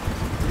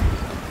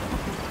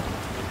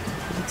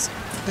 It's a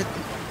bit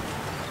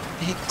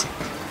hectic.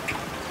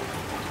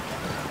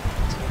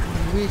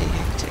 It's really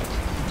hectic.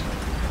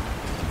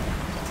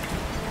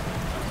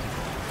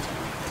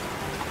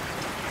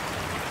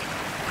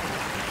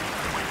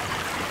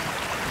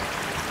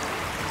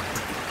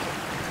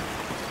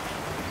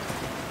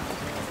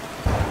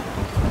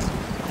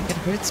 It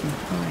hurts my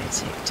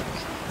eyes, hectic.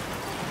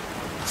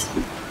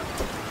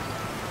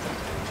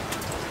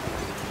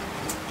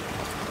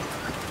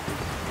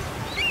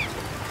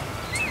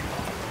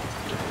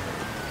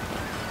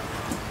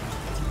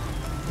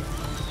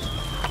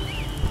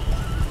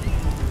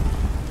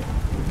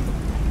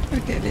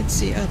 Okay, let's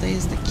see. Oh,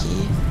 there's the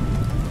key.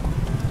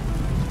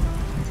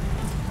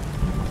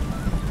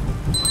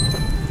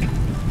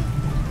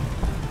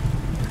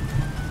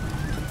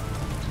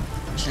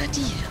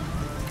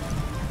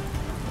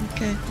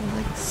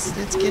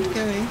 let's get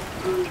going.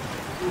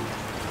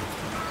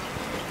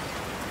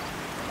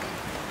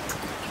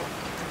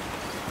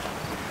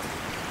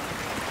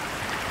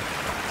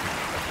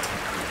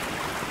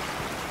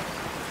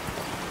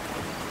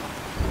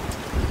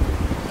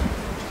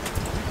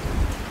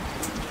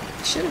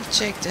 Should have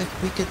checked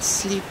if we could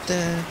sleep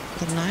the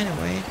night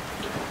away.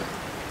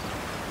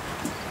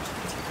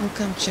 We'll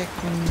come check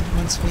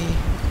once we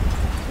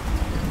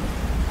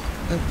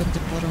open the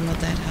bottom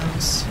of that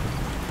house.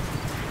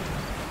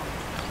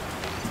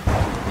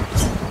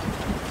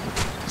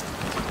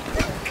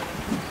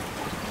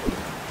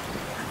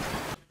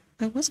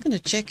 I was gonna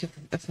check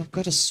if I've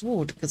got a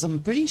sword, because I'm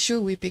pretty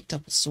sure we picked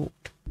up a sword.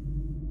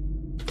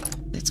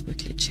 Let's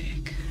quickly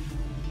check.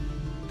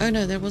 Oh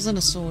no, there wasn't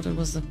a sword, it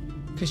was the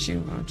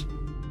fishing rod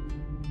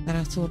that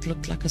I thought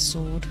looked like a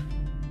sword.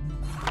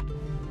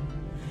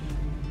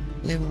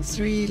 Level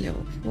 3,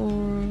 level 4,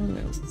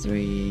 level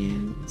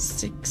 3,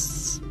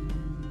 6.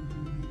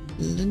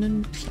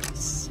 Linen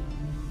piece.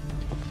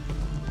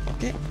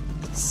 Okay,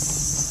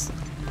 let's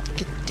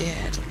get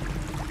dead.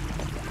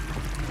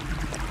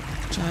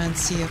 Try and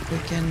see if we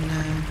can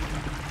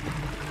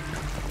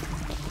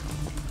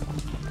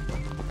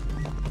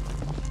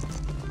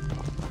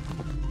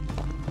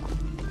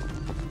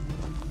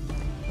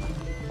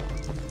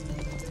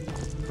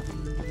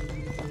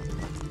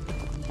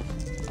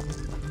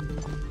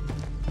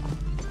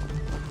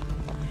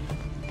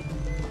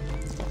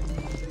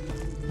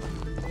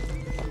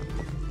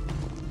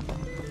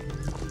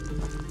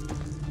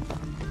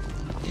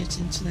get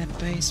into that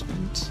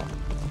basement.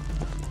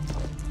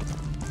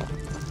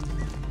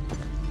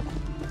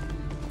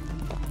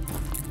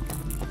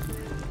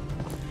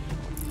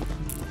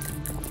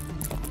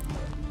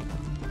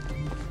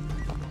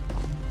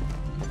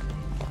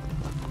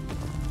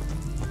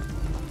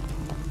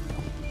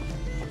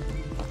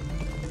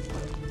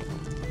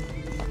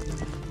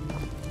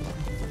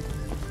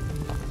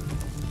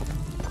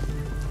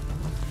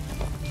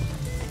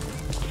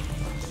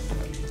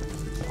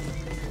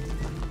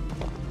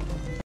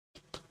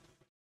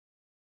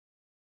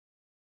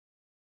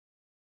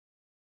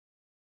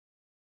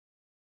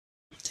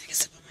 Take a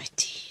sip of my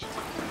tea.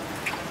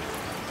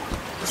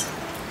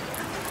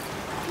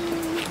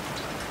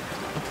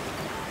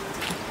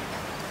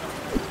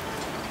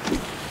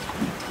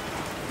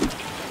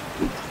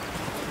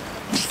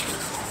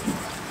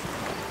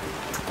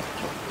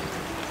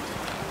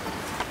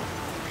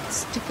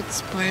 Stupid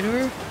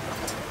spider.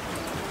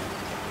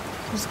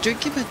 I was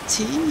drinking my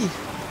tea.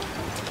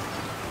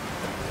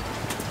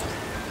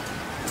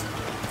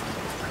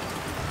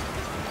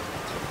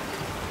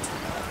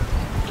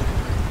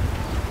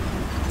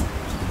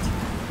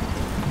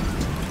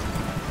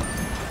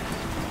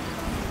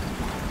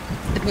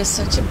 It was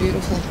such a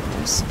beautiful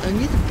house.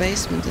 Only the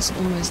basement is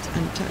almost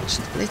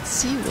untouched. Let's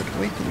see what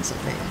weapons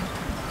are there.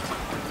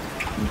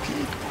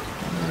 Okay,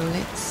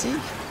 let's see.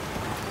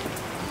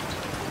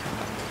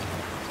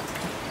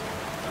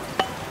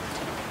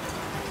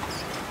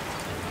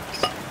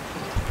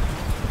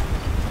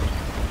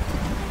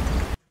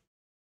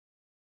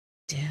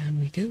 Down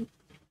we go.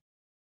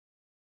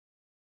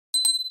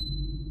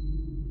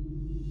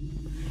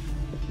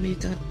 We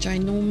got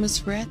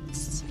ginormous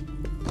rats.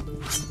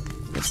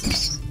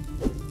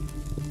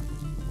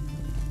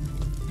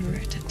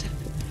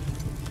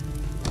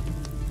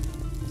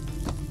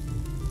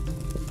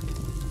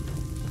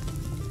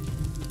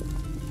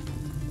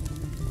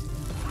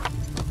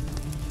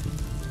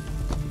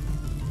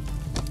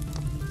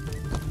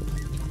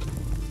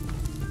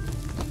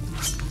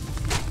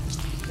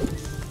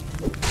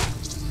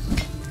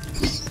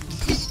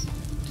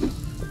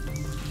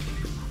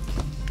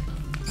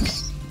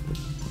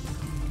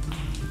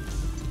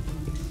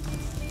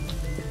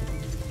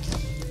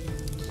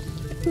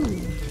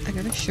 Ooh, I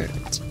got a shirt.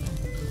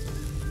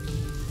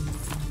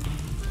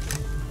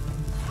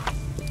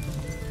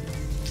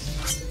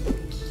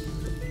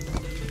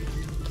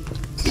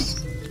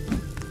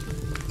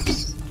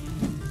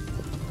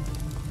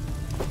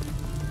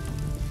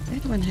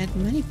 That one had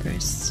money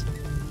purse.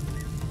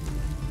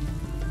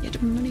 It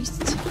had money.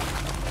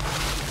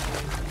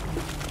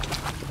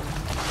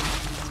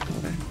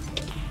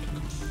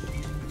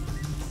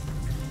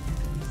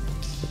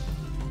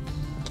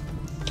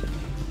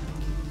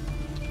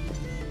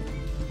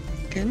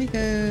 Can we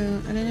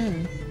go? I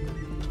don't know.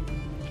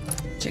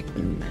 Check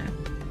the map.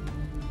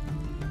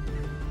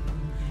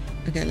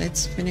 Okay,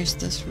 let's finish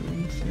this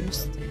room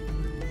first.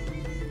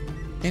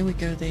 Then we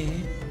go there.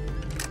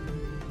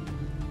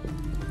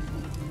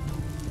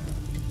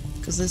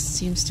 Because this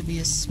seems to be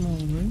a small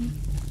room.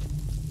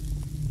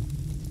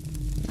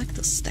 I like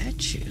the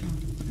statue.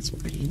 That's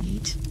pretty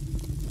neat.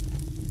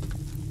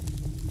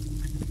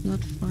 I could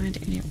not find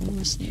any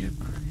ores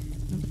nearby.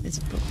 Oh, but there's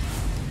a book.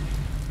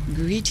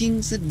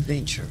 Greetings,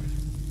 adventurer.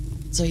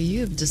 So you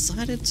have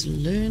decided to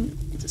learn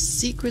the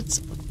secrets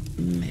of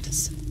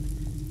medicine.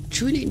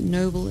 Truly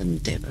noble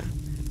endeavor,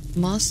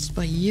 mastered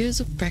by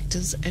years of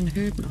practice and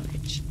herb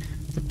knowledge.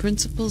 The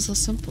principles are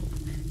simple.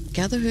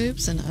 Gather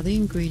herbs and other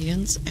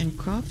ingredients and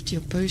craft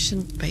your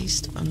potion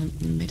based on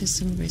a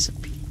medicine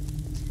recipe.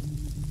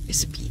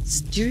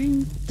 recipes.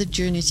 During the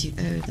journey to...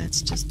 Oh,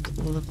 that's just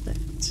all of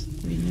that.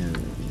 We know.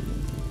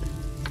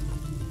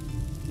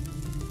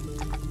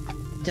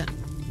 Done.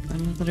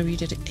 I'm not going to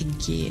read it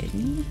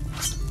again.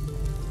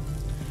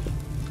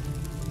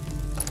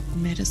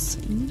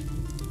 Medicine.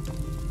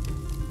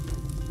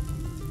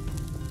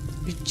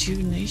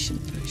 Rejuvenation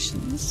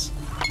potions.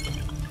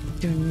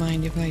 Don't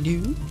mind if I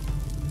do.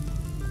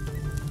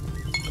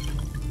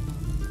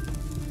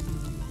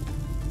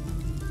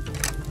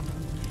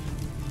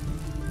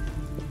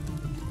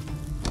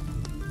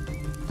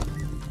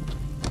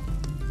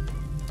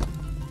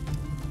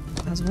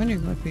 I was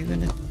wondering what we were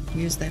going to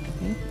use that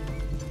for.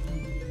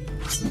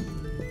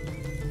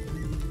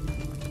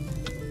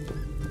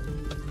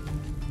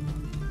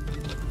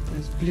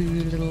 Those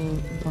blue little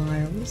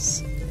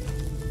vials.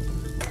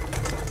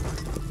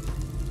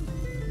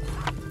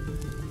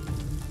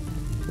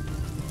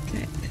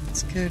 Okay,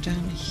 let's go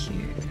down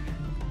here.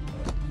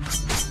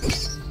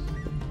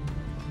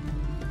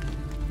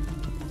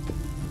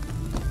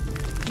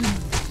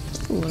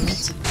 Oh,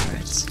 lots of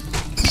carrots.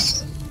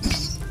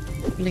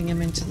 Pulling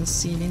them into the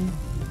ceiling.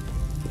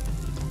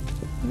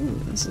 Ooh,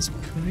 this is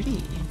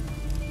pretty.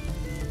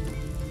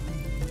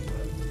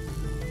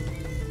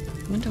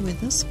 Wonder where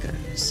this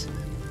goes.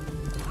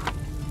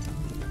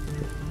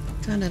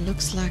 Kinda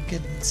looks like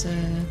it's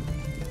a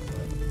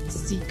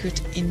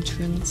secret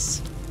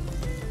entrance.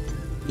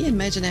 Can you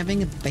imagine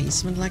having a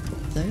basement like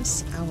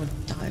this? I would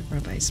die for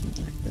a basement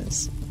like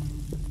this.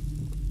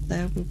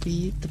 That would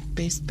be the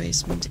best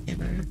basement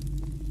ever.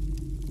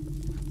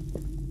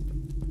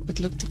 It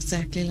looked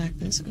exactly like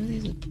this. Oh,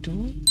 there's a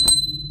door.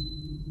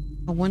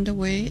 I wonder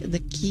where the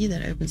key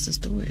that opens this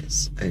door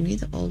is. Only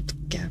the old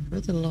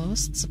gaffer, the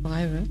last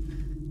survivor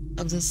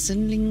of the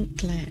Sinling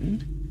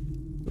clan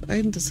who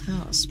owned this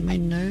house, may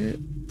know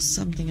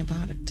something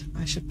about it.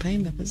 I should pay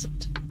him a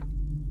visit.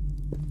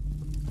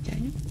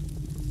 Okay.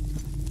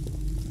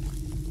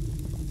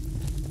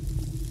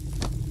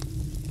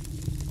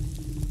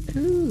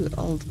 Ooh,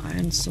 old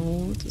iron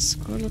sword, the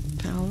scroll of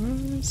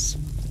powers.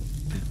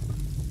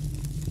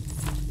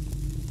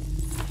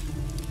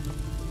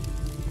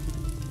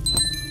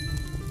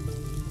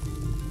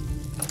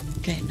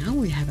 Okay, now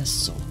we have a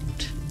sword.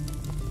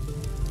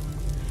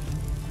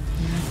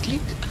 When I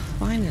click,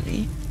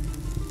 finally,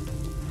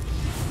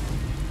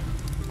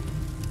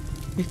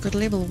 we've got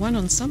level 1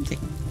 on something.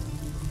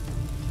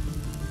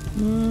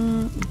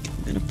 I'm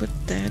gonna put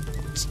that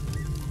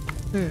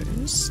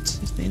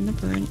first, then the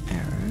bow and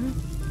arrow.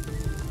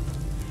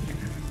 Yeah,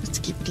 let's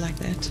keep it like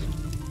that.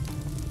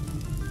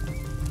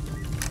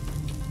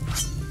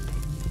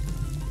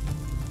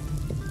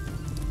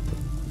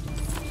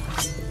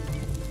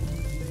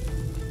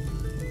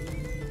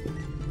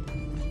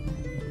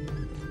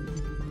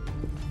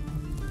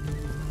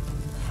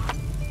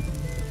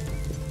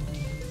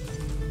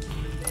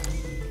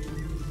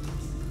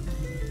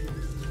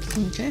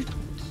 Okay,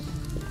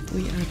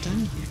 we are done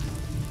here.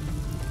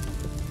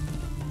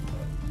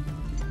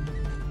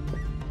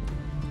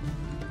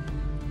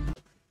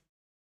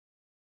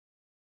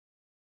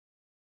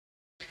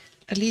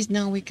 At least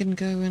now we can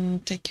go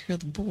and take care of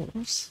the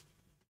boars.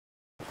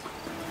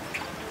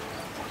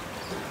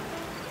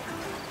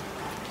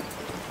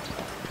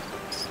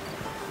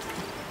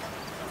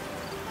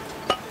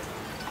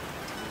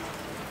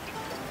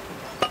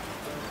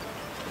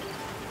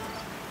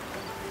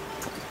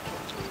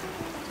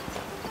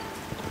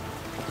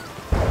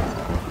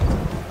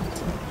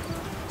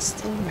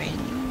 Still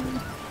raining.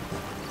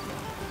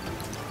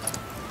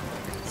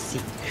 Let's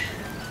see.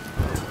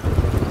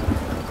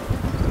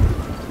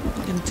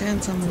 You can turn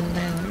some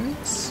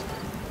leathers.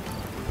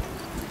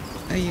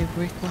 Oh, you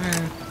require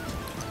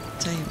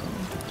a table.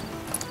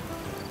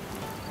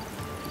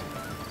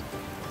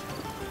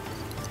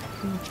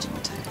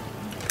 Crafting table.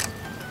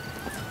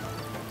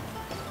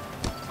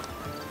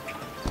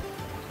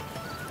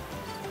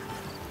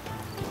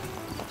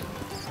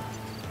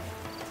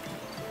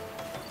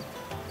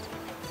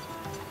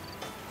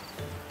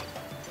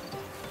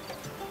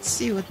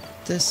 See what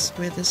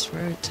where this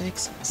road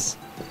takes us.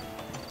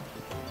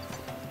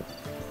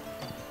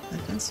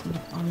 That doesn't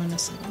look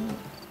ominous at all.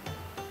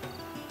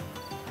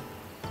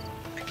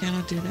 I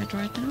cannot do that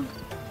right now.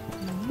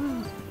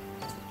 Oh.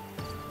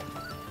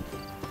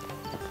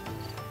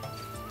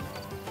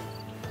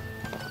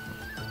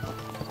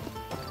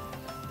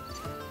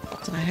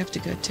 So I have to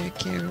go take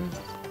care of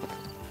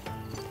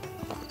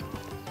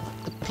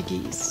the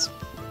piggies.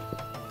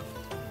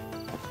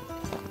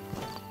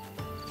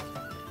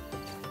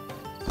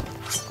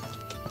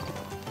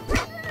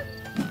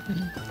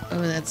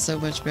 Oh, that's so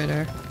much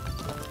better.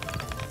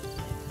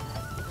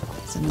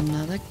 It's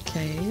another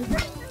cave.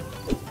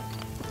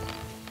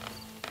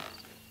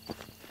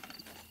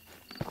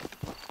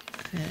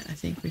 I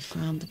think we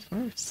found the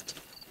first.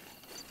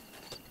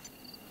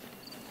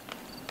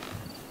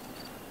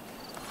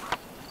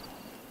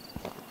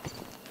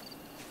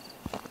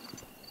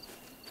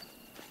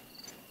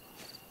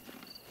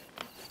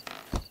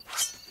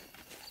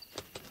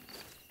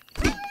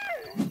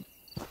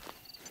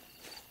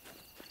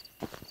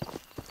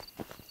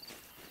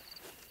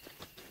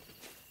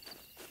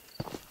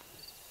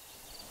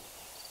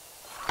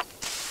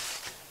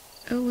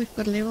 Oh,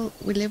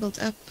 we leveled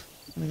up.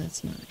 Oh,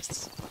 that's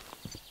nice.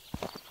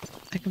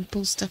 I can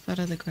pull stuff out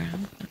of the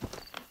ground.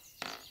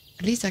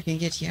 At least I can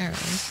get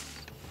yarrows.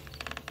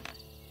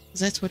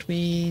 That's what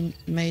we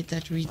made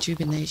that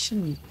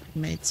rejuvenation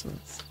mates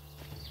with.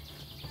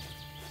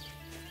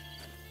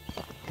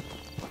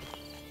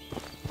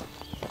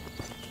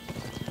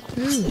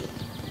 Ooh.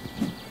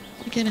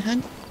 We can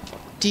hunt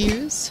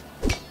deers.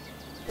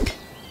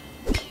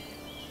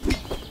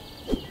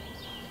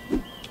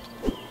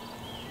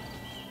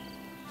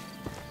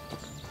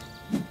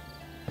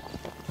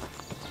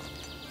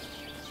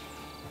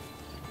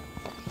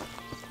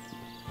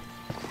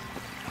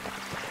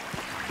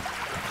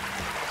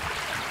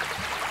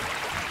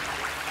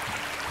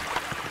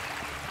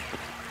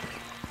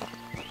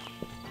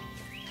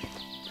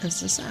 Is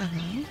this our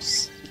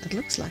house? It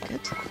looks like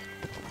it.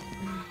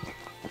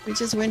 We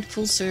just went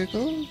full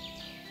circle.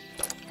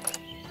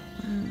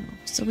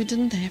 So we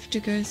didn't have to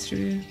go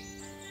through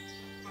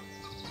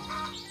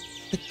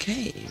the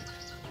cave.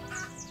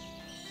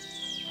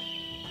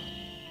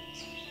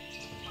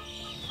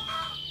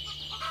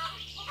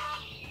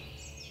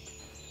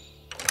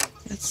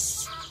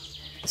 That's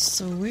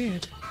so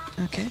weird.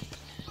 Okay.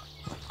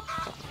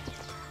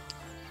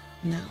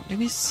 Now, let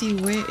me see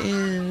where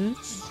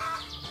is...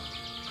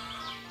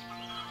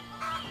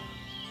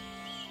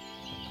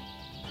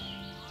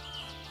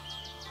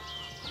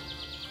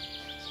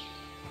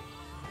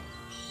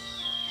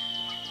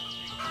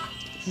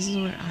 This is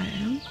where I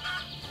am.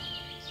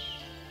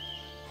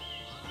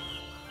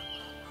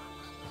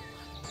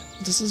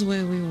 This is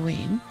where we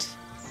went.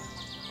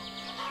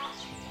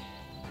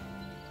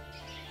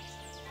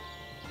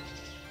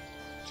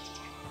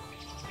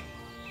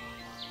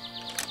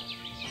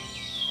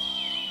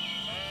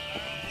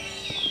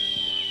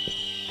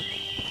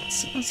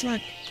 Sounds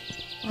like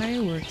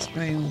fireworks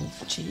going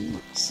off.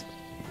 Jeez.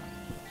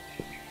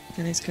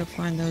 Okay, let's go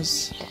find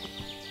those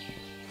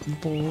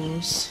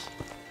boars.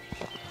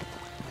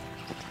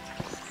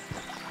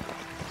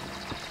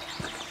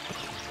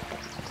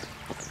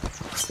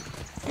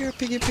 You're a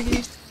piggy.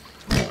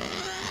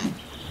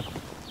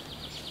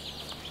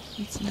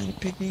 It's not a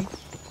piggy.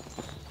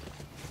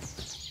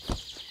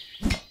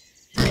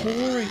 It's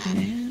boring,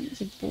 man.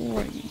 It's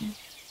boring.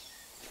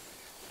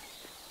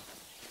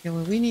 Yeah,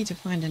 well, we need to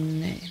find a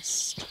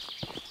nest.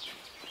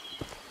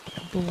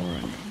 A boar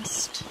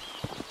nest.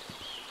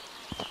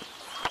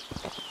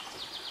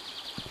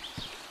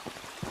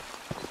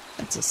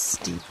 That's a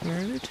steep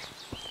road.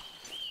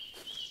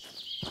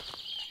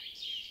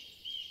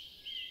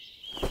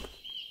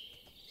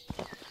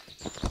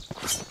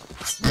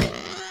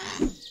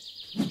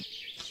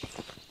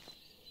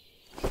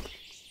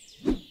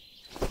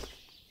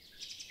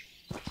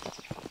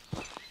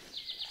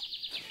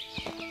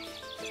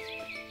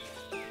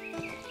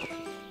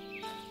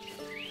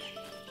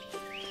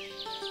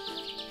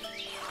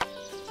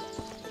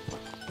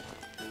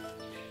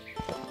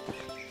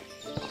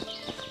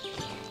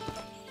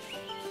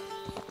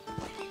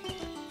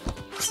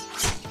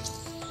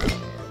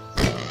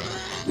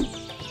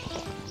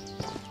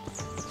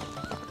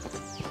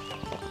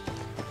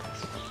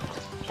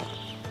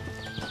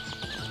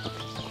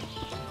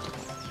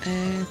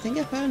 I think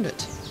I found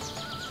it.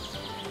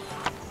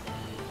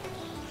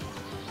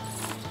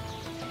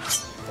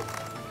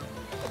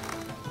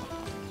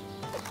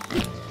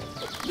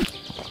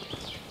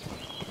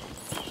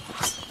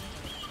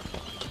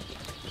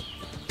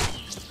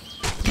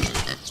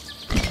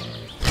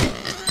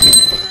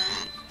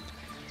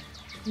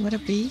 What a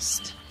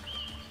beast.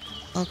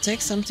 I'll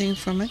take something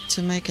from it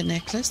to make a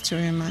necklace to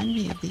remind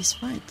me of these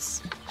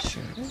fights.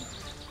 Sure.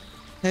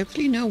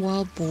 Hopefully no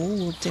wild boar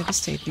will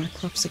devastate my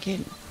crops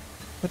again.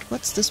 But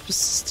what's this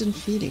persistent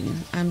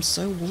feeling? I'm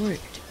so worried.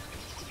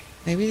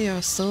 Maybe there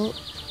are still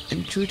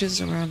intruders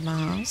around my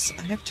house.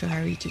 I have to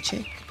hurry to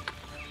check.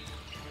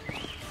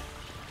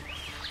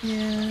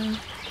 Yeah.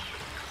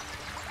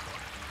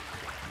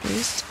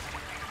 First,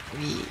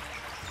 we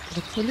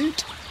look for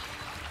loot.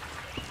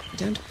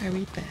 Don't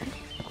hurry back.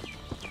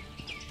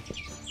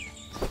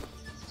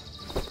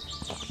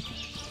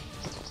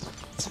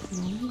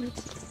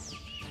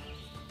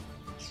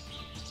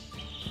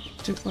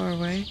 Too far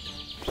away.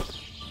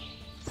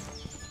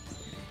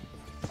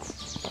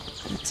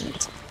 That's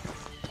it.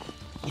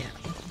 Yeah,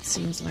 it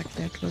seems like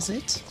that was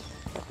it.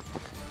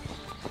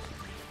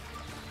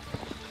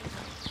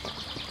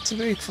 It's a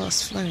very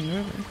fast flowing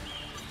river.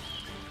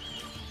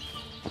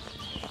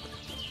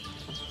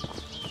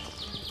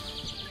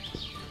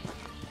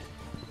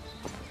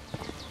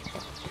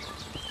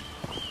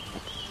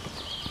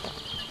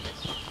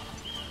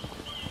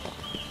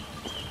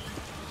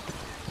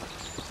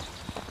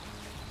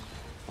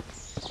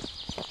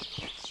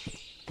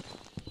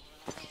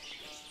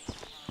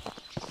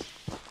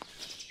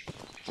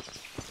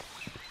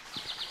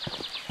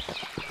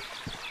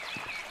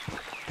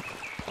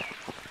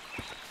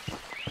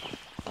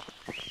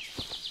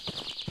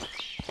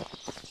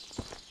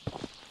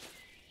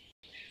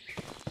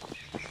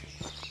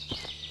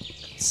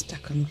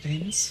 Stuck on the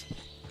fence.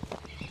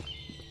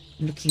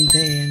 Looking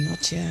there,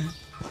 not here.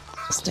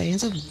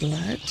 Stains of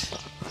blood.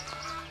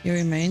 The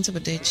remains of a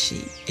dead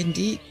sheep.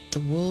 Indeed,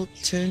 the world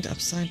turned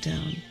upside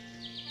down.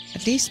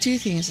 At least two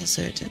things are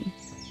certain.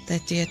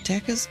 That the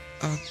attackers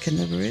are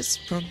carnivorous,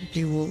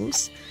 probably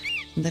wolves,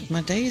 and that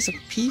my days of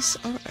peace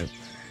are over.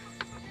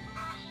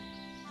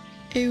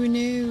 Oh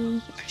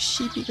no, a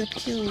sheepy got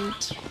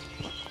killed.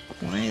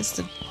 Why is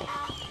the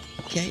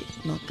gate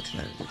not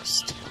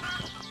closed?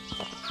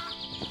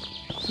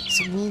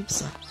 These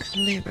wolves are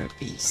clever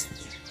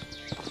beasts.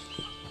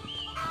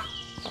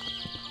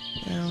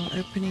 Well,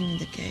 opening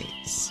the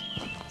gates.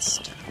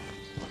 Stone.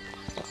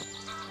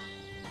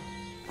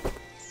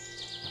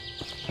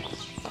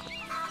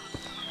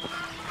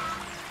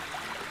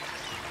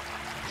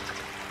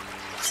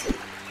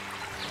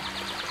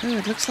 Oh,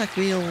 it looks like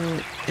we'll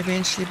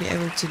eventually be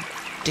able to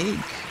dig.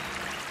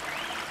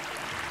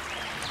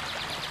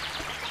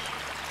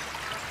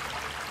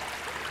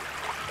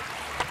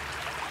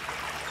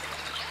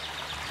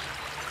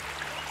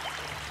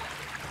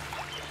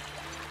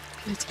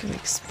 Let's go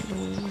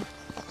explore.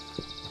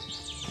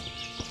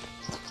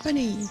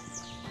 Bunny!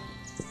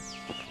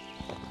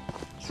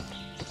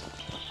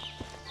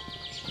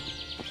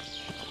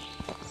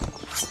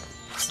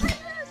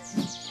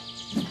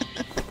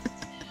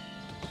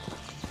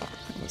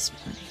 That was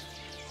funny.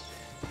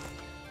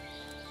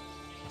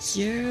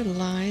 Here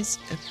lies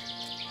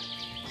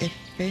a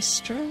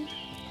Festra.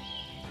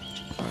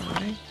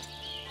 Alright.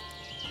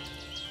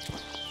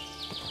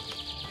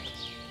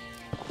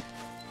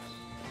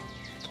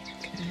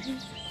 Okay.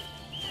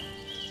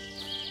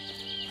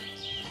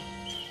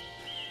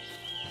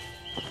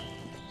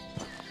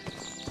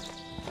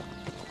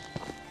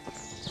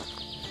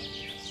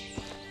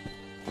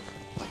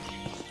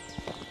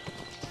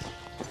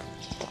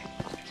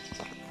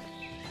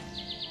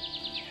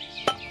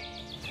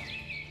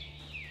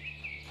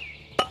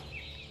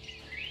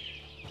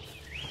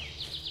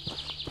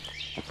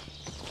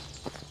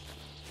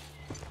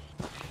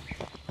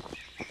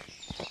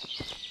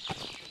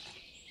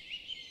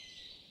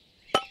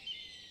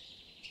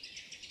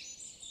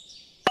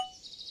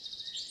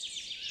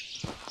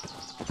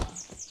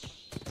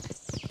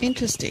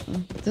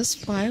 Interesting. This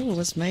fire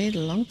was made a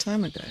long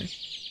time ago.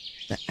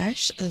 The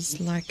ash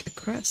is like a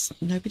crust.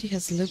 Nobody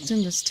has lived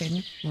in this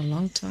tent for a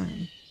long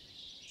time.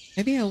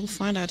 Maybe I will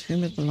find out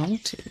whom it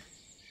belonged to.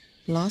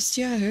 Last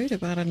year I heard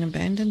about an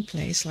abandoned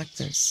place like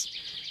this,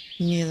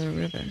 near the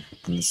river,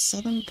 on the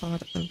southern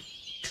part of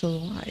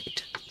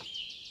Clyde.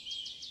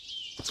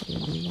 It's a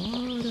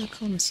lot of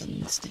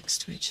consonants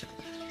next to each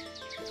other.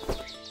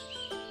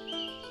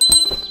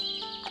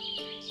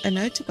 A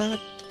note about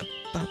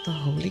the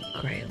Holy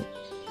Grail.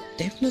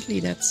 Definitely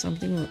that's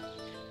something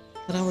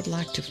that I would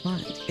like to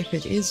find, if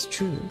it is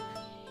true.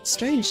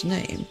 Strange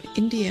name,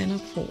 Indiana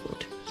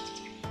Ford.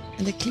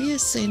 And a clear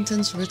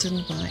sentence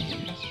written by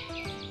him.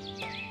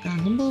 A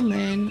humble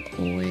man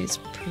always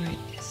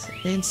prays.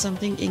 Then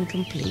something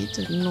incomplete.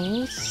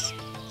 North,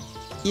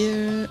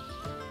 here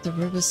the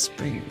river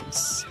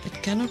springs.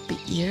 It cannot be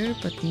here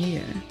but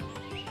near.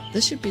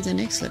 This should be the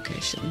next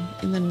location.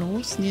 In the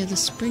north, near the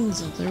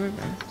springs of the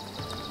river.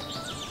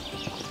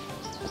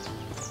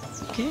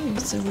 Okay,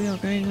 so we are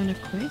going on a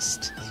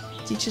quest.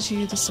 Teaches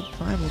you the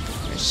survival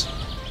progression.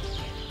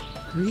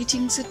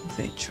 Greetings,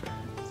 adventurer.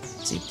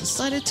 So you've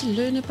decided to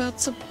learn about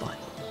survival.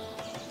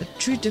 A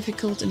true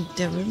difficult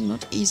endeavor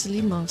not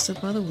easily mastered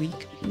by the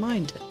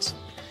weak-minded.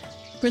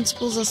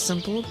 Principles are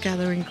simple.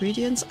 Gather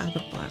ingredients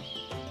either by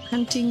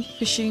hunting,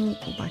 fishing,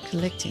 or by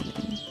collecting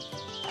them.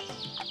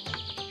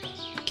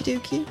 Okie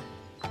dokie.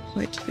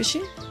 Wait,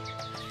 fishing?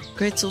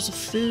 Great source of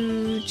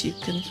food. You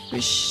can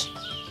fish.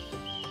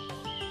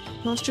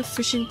 Cast your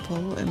fishing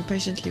pole and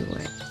patiently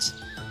wait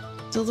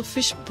till the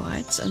fish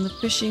bites and the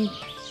fishing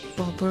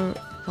bobber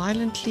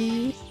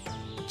violently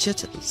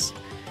jitters.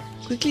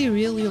 Quickly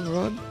reel your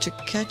rod to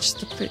catch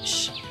the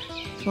fish.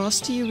 The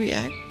faster you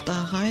react, the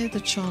higher the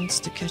chance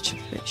to catch a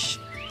fish.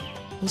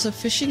 Also,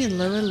 fishing in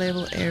lower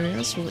level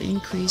areas will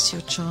increase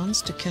your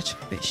chance to catch a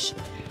fish.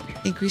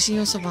 Increasing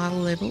your survival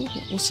level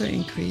will also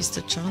increase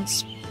the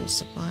chance for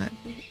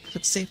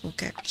successful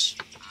catch.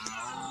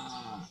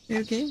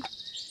 Okay?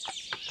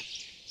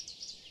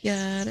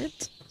 Got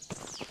it.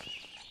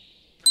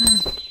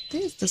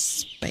 There's the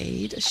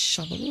spade, a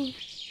shovel.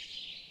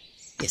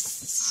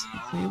 Yes,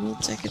 we will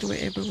take it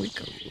wherever we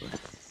go.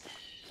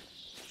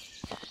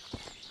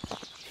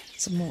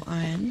 Some more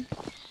iron.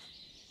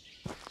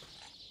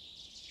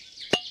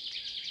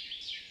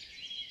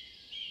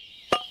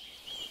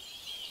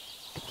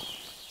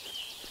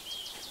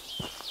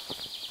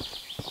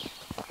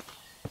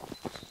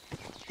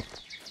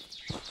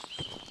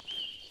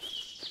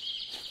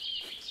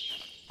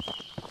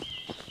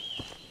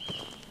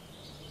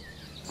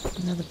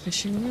 Another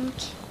fishing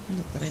rod.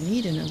 Not that I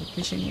need another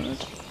fishing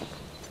rod.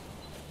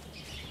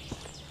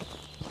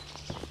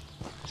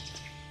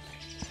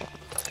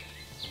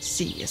 Let's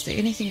see, is there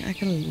anything I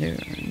can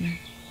learn?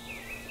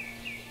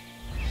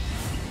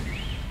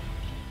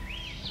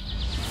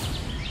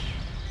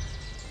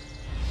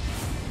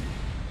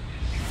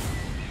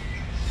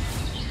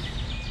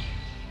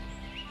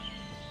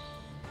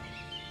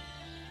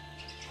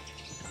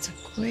 It's a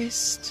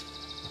quest.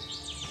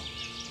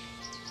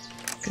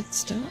 good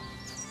stuff.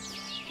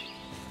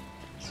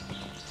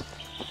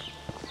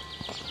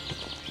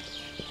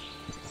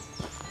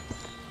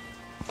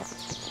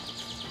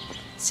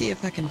 See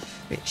if I can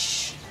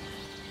fish.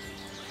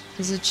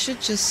 Because it should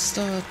just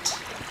start.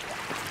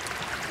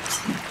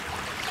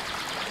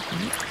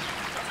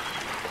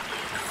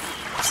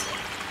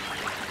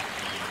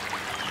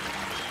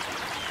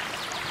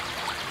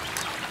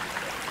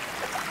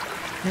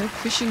 No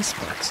fishing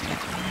spots yet.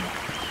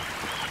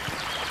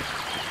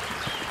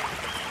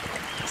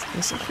 Is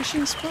this a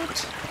fishing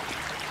spot?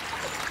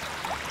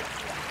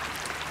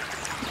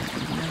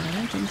 No, I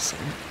don't think so.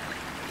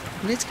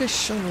 Let's go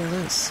shovel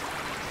this.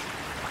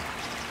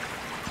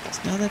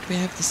 So now that we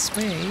have the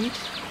spade,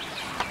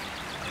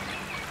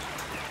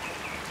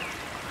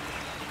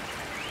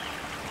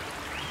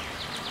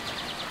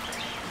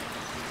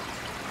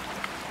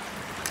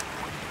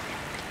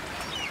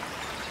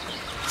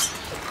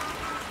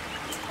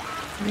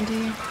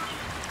 ready?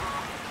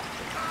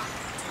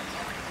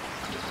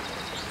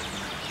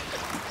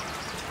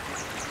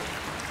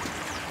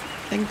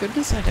 Thank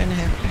goodness I don't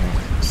have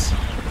arrows.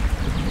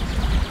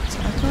 So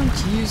I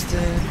can't use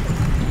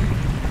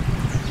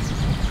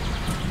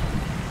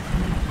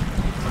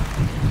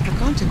I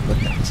can't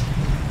equip it.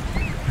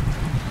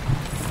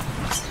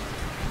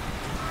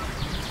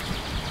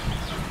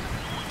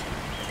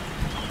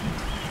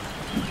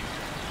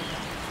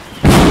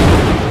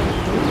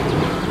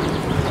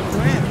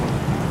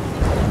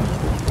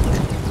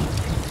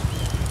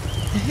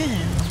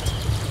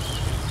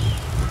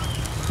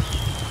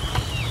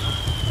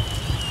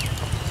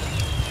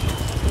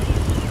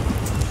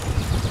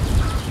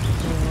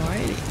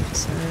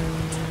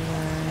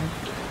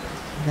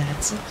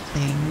 That's a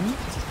thing.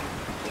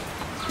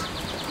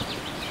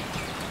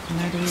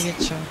 Now do we get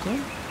charcoal?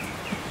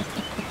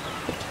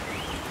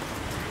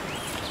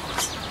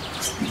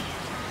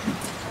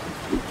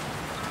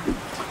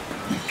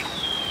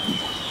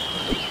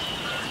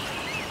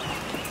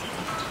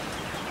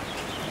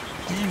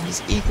 Damn,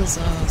 these eagles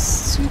are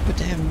super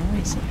damn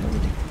noisy.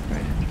 Holy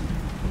crap.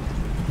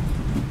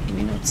 Can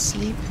we not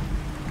sleep?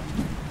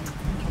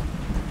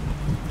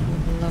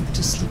 We would love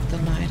to sleep the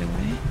night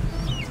away.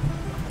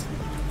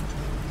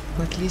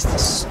 Or at least the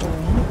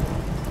storm.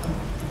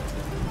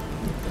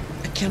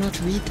 I cannot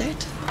read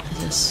that.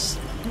 It is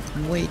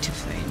way too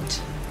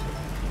faint.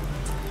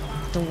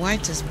 The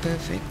white is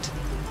perfect.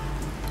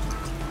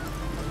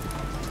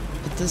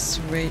 But this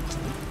red,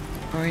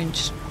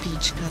 orange,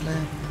 peach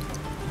color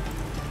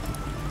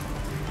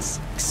is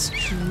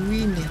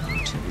extremely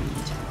hard to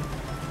read.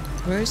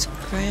 Roast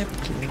crab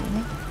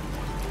claw.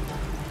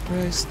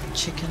 Roast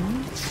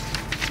chicken.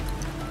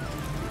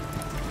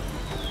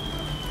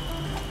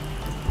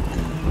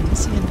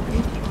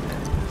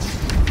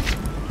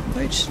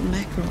 Poached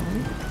mackerel,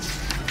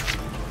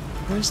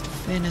 roast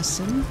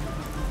venison,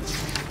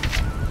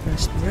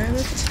 roast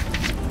rabbit,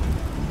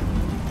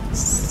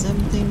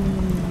 something,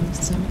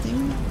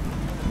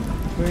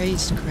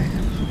 braised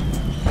crab,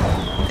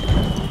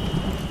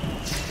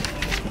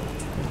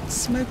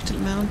 smoked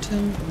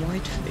mountain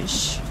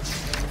whitefish,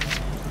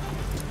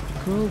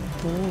 grilled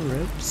boar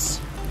ribs.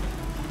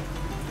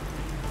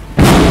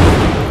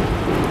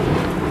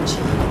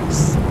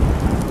 Jeez,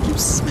 keep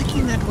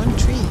smacking that one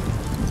tree.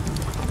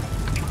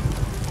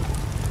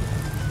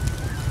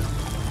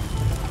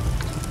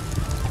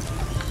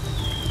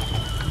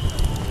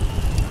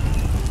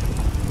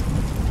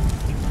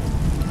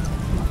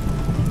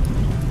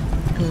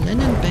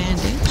 Linen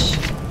bandage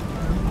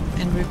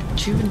and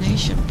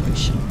rejuvenation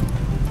potion.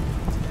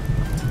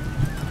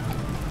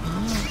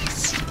 Oh, I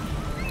see.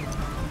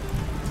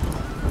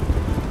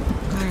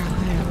 Got a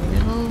higher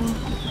level.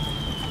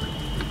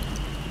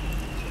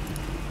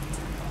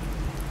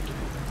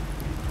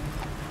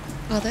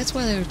 Oh, that's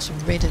why it's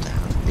rated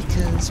out,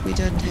 because we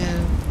don't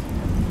have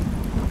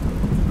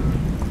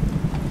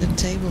the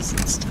tables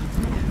and stuff.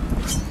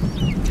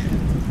 Okay.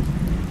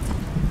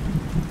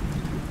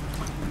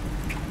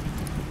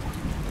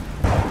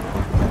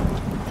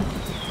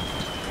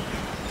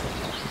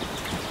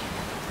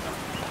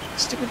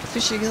 Stupid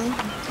fishy gill, go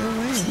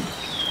away.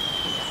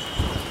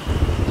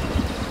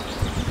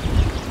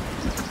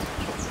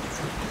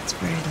 It's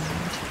very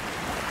loud.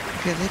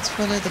 Okay, let's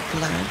follow the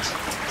blood,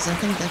 because I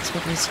think that's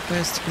what we're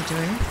supposed to be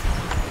doing.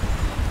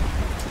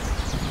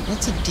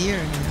 Lots of deer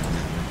here now.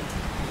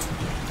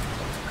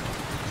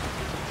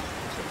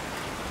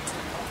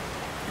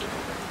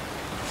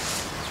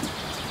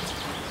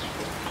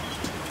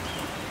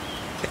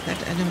 Okay, that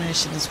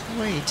animation is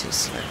way too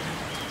slow.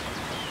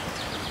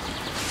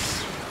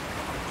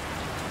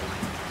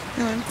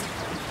 Come on,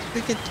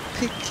 pick it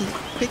quickly,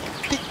 pick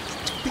it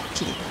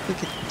quickly.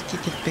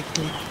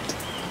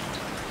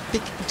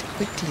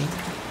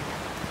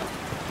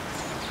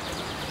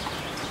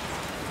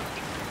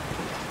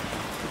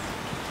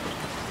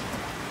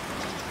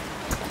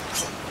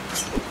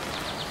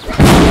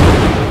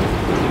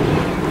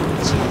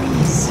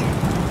 Jeez,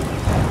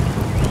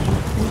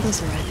 all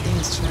those right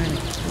things trying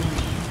to kill me.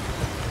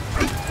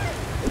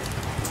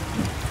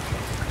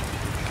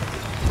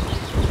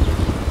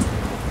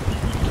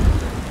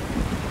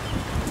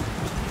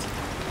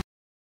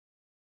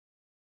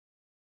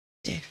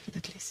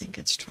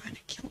 it's trying to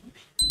kill me.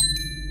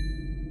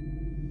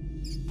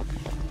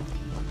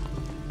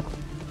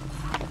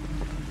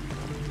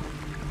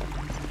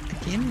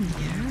 Again in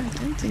here? I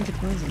don't think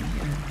it was in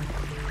here.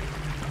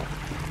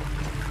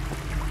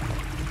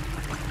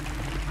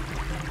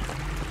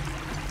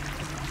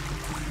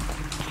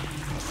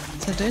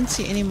 So I don't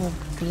see any more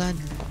blood.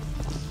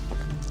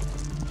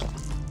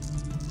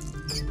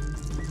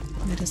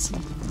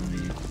 Medicine.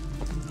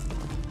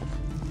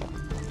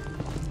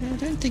 I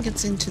don't think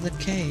it's into the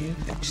cave,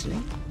 actually.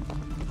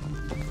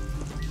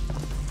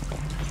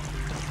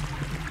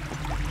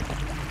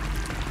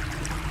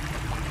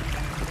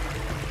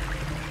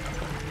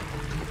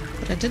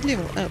 But I did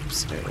level up,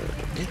 so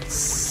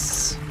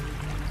let's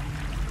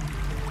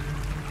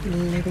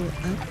level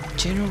up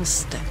general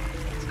stat.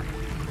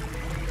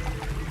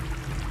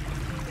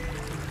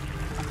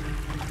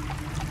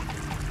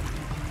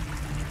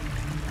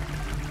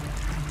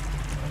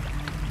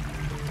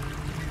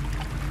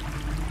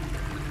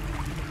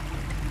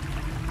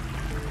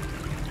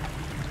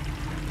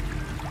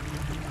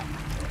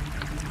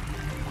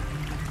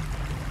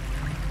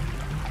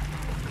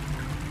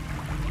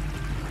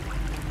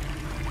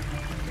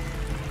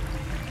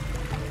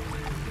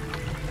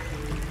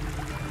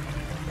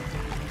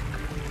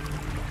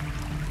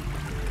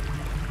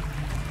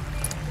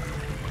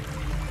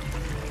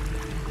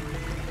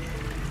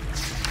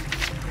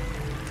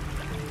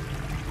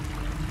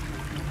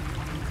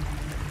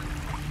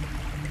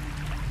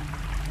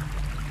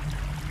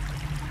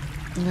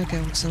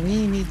 Okay, so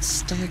we need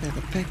Stagger,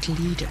 the pack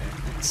leader.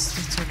 That's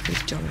what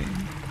we're doing.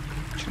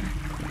 Track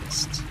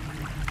quest.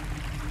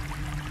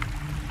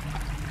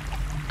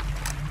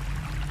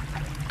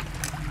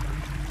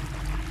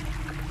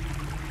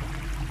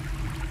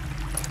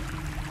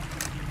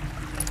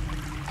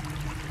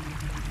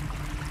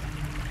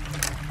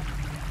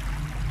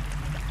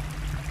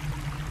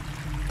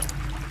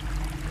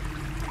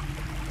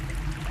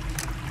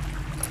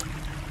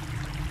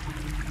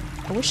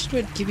 I wish it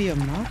would give you a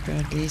marker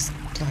at least,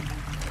 like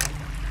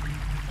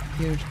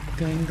you're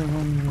going the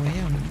wrong way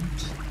or not.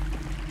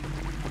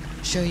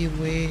 Show you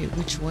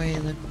which way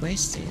the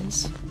quest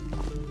is.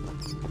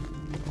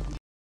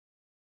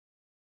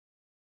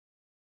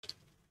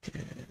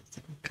 Good.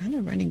 I'm kind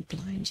of running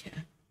blind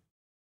here.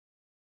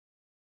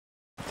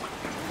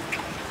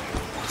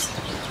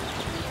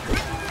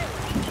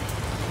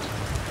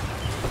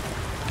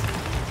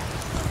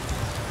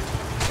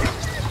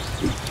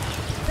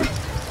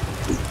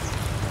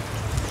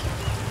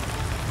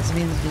 I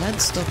mean, the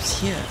blood stops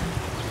here.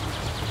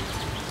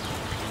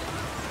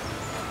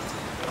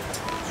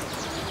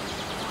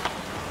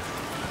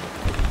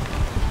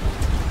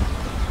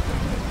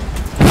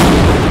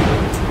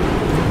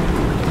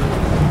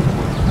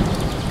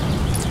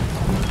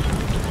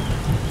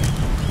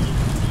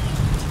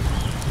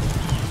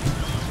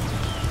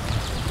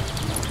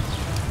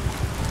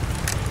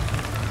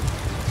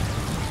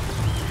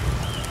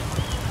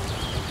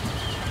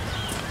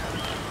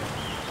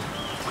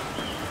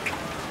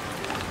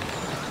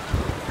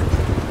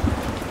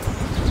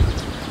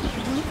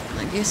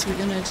 I guess we're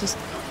gonna just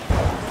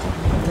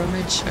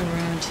rummage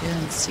around here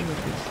and see what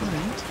we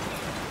find.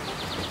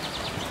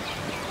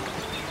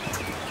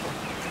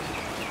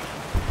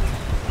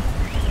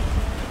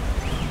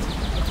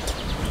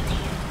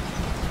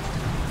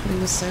 We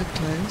were so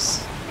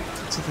close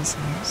to this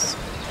house.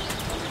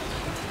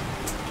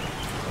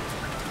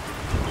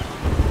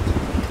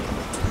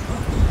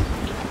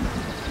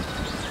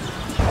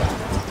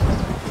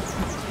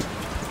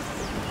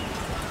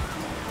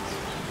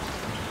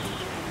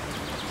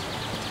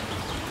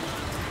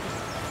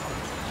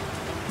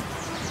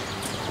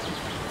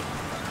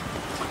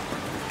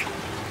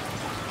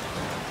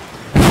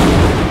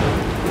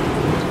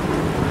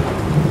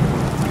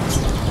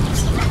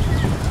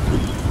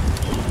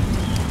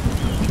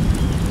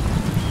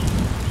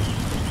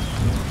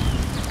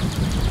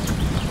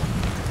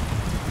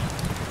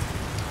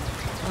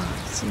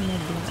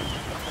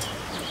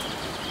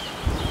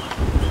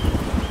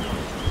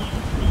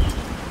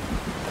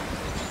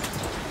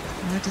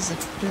 Why does it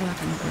feel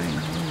like I'm going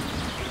home?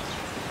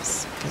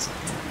 It's because of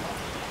that.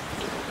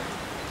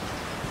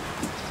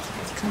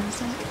 Because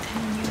I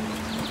am.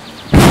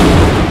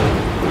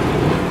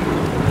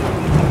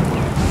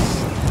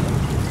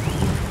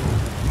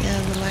 Yeah,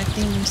 the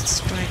lightning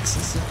strikes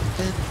is a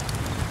bit.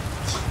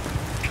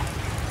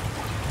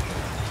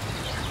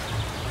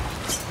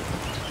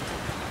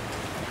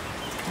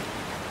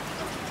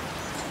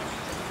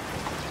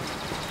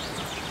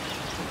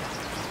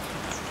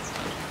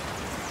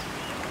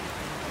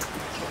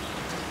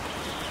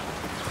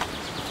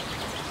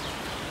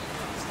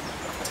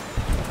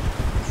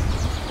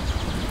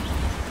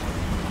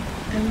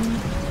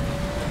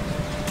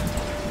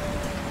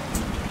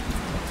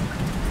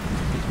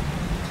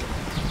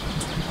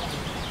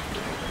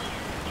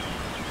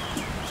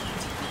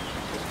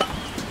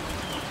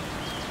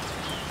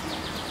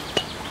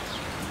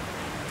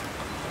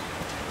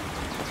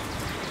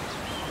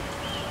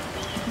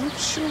 Not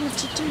sure what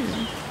to do.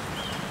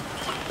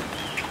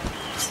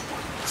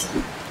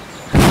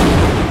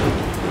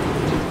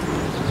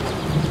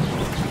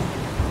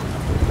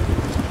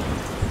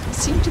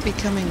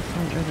 coming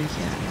from over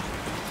here.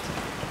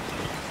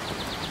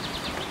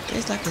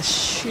 There's like a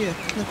sheer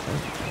cliff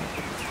over there.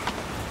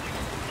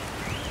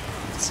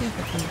 Let's see if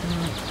I can go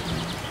up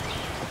there.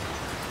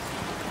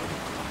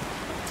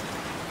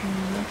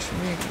 Not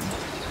really.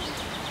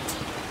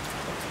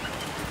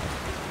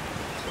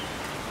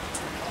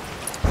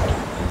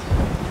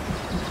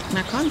 And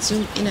I can't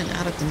zoom in and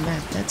out of the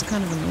map. That's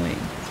kind of annoying.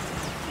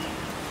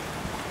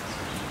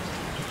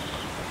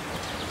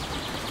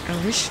 I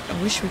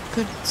wish we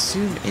could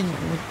zoom in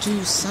or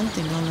do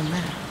something on the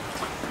map.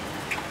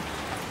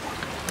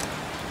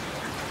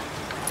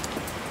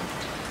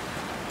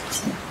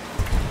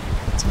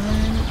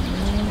 Time,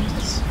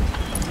 noise,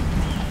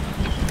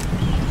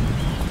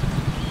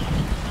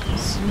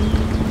 zoom.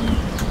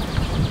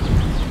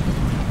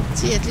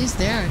 See, at least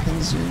there I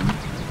can zoom.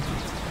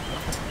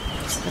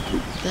 But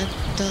that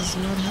does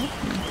not help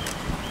me.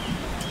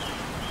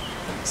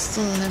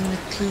 Still haven't a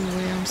clue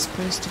where I'm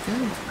supposed to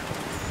go.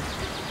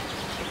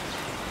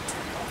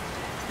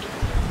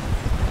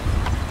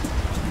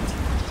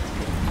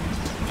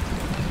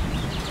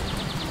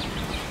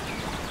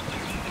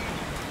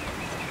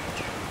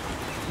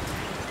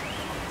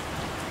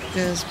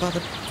 Because by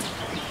the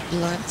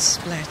blood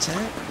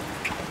splatter,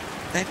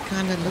 that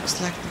kind of looks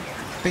like the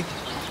big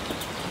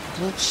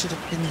wolf should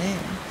have been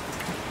there.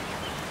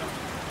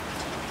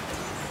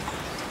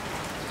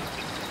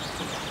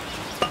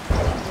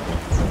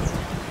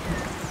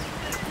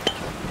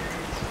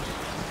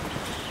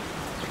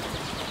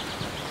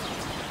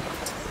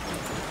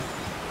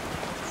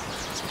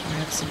 Let's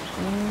grab some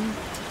corn.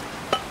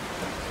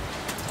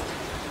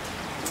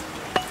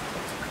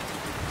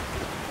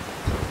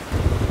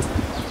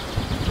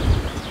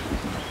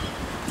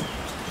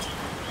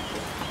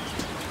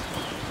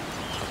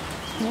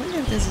 I wonder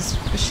if there's a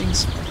fishing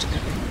spot over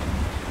here.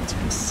 Let's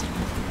go see.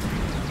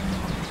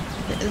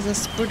 There is a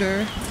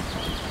spudder.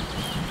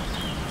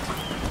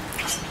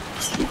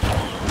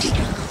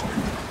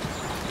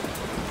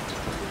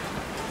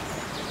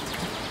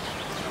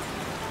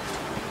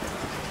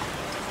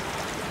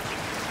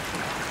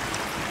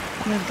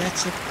 No,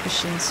 that's a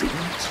fishing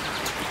spot.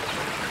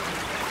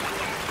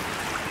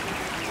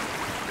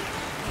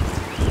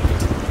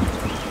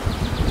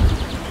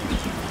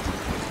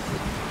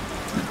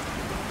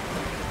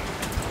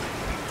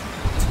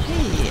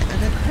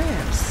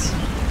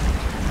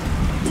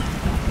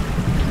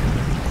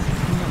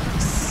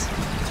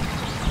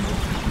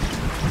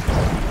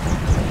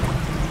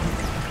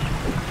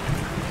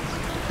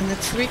 The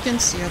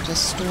frequency of the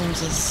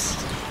storms is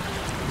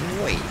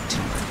way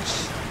too much.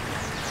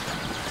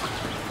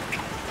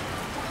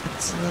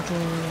 It's a little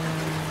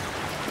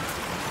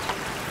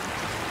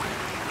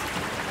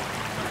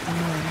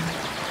annoying.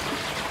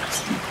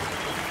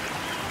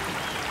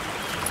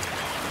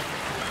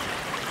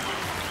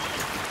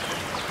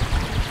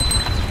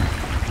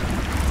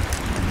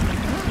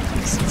 Oh,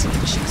 this is a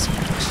fishing spot.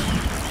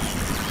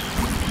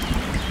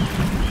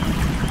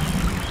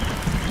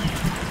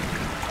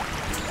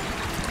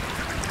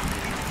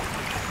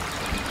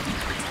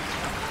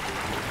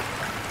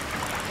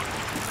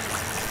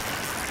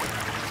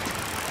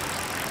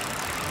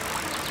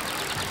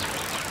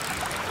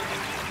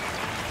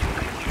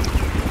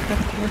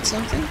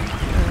 Something? Oh,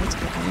 that's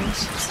good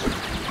news.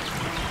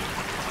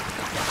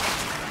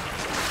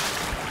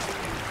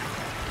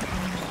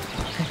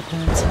 I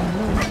found some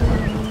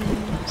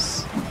wolves.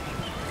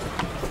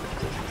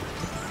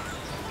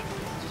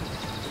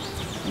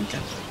 I think I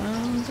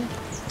found a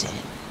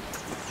den.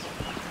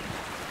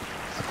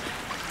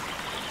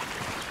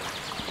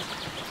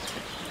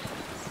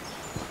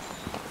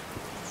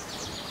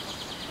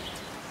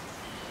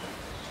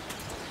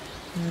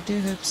 I do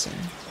hope so.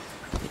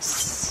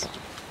 Yes.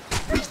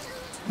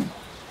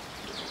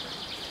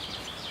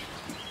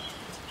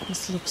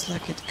 This looks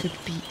like it could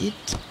be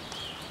it.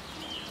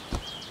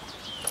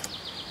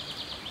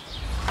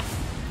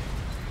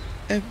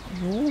 A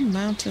raw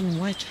mountain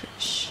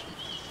whitefish,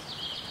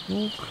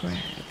 raw crab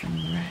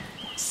and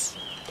rags.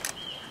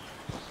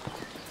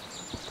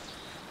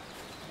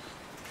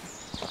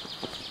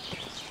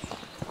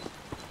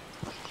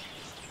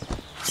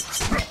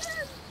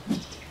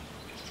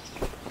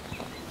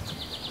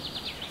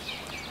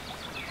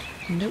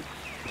 Nope.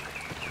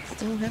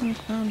 Still haven't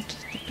found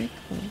the big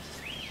wolf.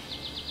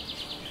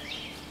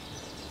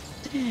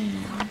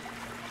 Damn.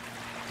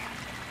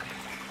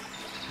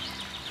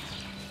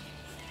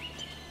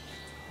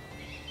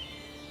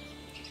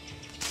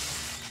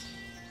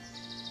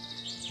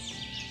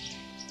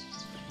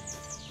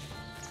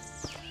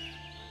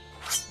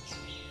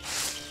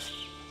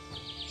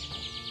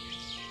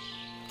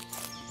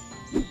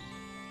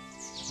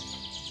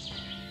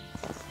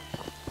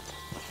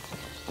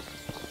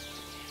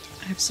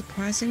 I've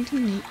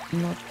surprisingly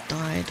not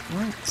died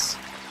once.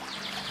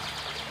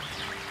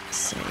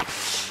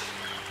 Sage.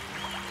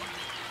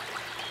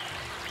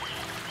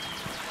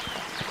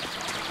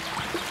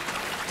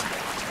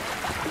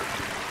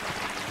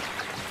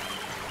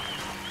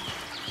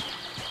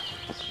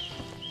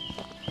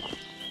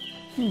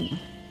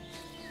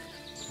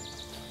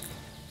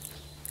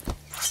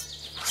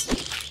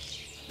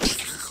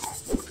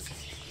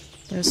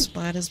 Those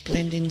spiders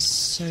blend in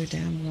so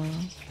damn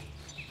well.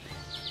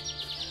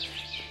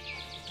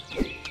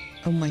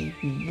 Oh my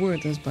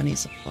word, those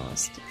bunnies are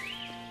fast.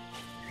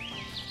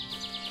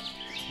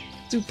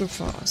 Super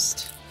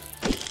fast.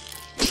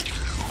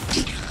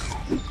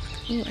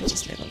 Oh, I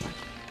just leveled up.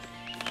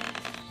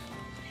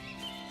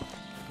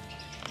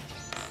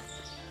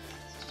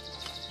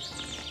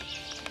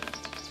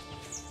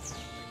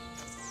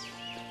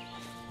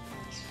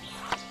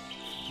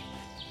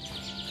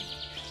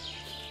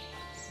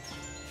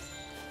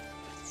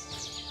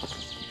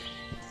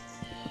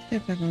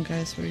 If I can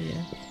go through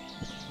here.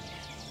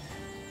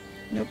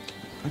 Nope,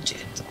 not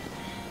yet.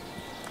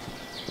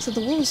 So the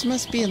wolves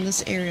must be in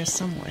this area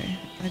somewhere.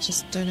 I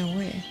just don't know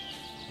where.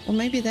 Or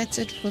maybe that's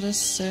it for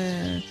this,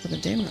 for the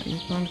demo. You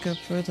can't go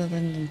further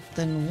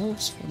than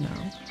wolves for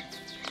now.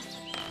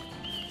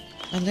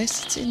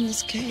 Unless it's in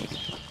this cave.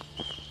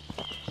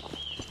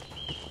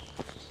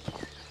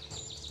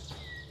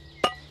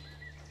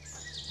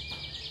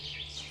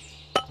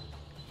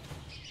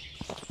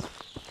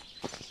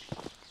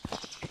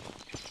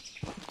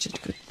 Which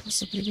it could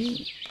possibly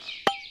be.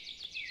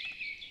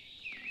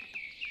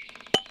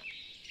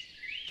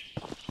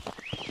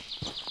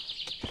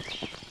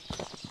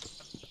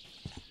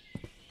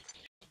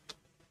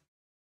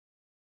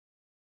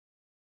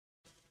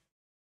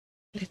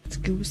 Let's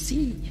go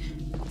see.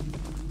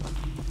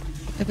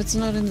 If it's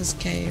not in this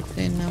cave,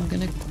 then I'm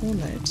gonna call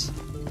it.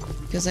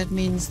 Because that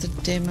means the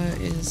demo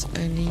is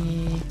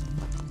only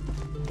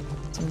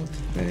till the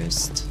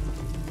first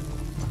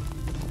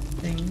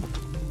thing.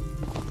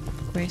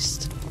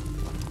 Quest.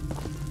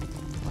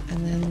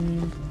 And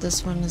then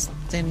this one is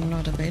then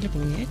not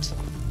available yet.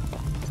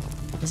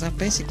 Because I've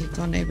basically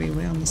gone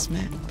everywhere on this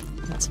map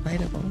that's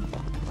available.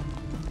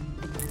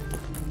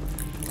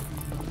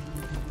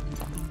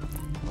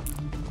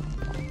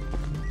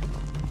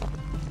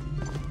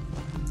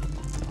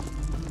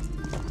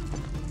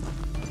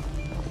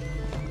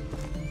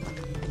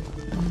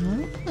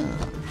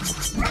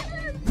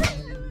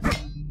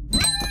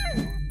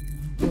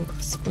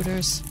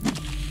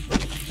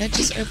 That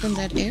just opened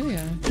that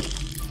area.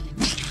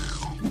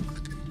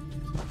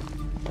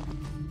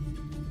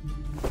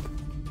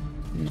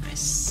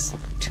 Nice.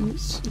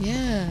 Tooth?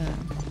 Yeah.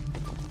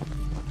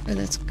 Oh,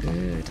 that's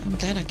good. I'm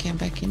glad I came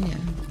back in here.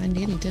 I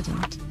nearly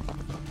didn't.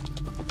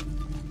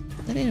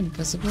 That ain't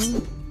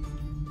invisible.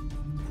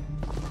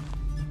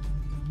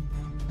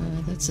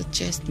 That's a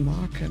chest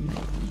marker,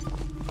 maybe.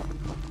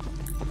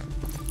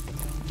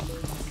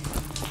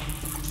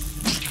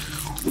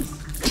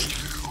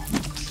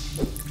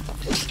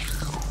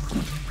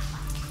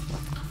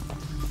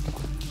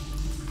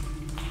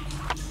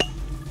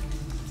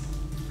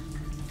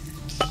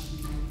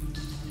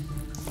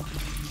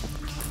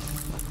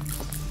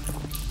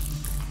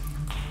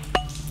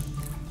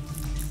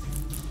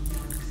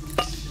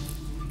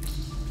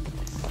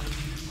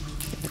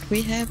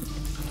 We have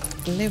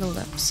leveled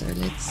up, so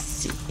let's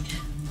see.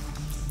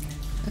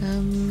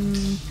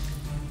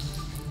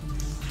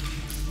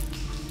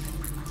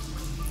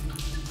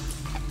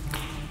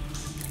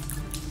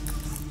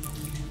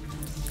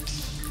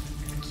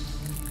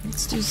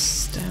 Let's do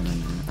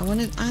stamina. I want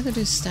to either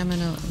do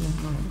stamina or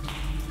health.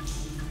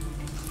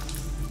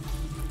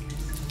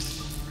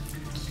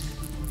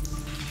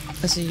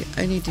 Oh, so you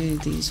only do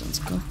these ones.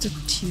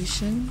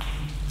 Constitution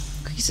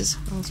increases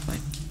health by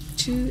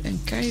 2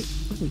 and carry.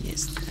 Oh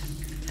yes, that.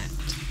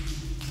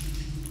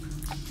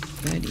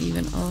 Don't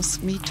even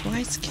ask me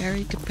twice.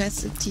 Carry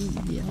capacity.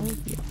 Yell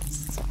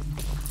yes.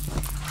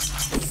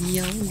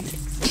 Yell yes.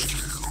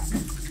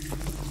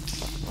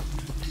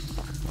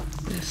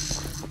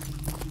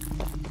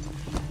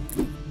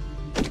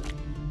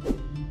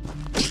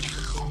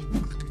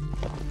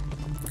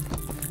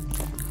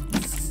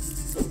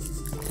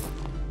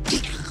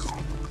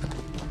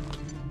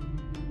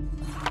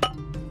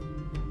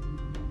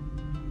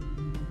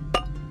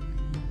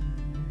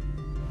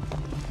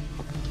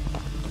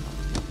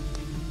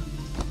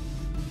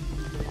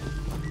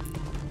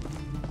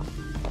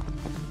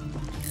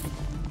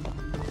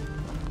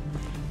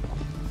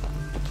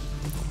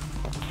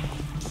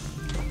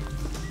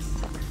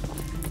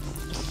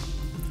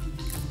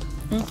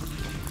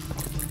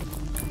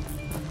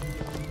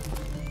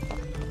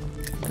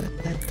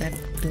 That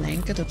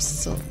blanket of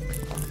silk.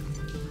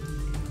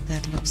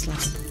 That looks like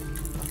a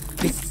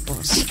big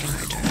boss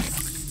spider.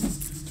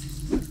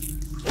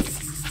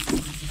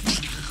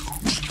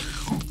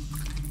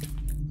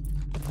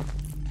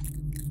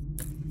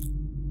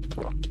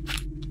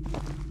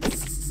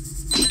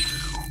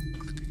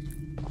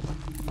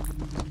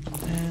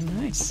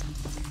 Nice.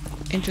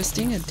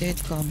 Interesting, a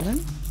dead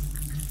goblin.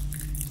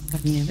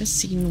 I've never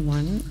seen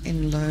one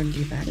in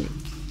Lonely Valley.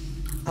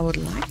 I would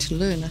like to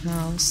learn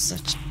how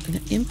such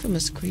an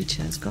infamous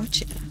creature has got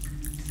here.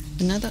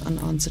 Another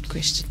unanswered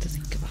question to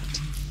think about.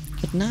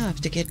 But now I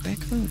have to get back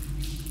home.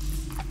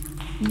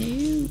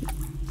 No.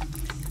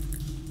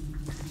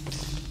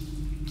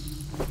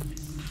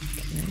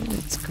 Okay,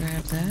 let's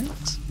grab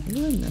that.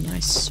 Ooh, and a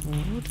nice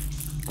sword.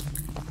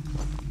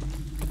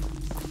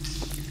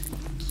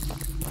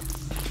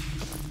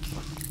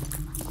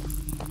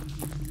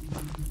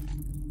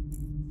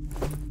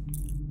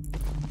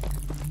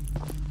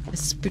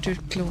 bitter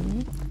claw.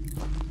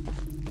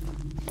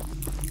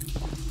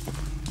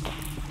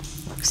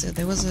 So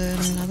there was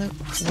another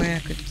way I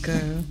could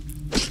go.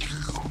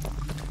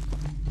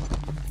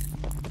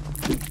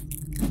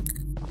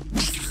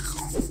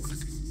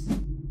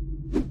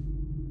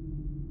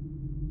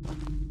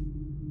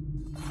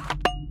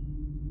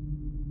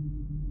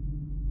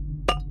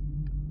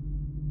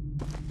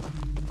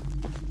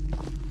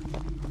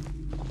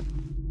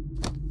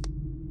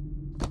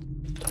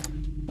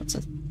 What's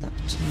it that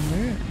to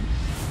learn?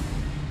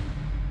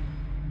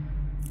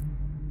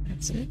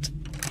 That's it?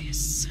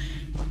 Yes.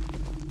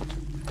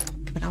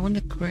 But I want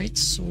a great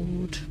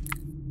sword.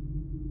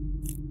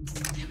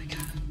 There we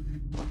go.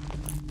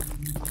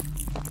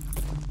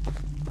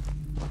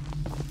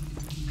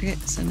 Okay,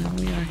 so now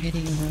we are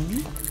heading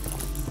home.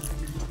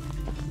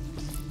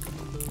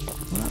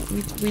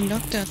 Well, we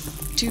knocked out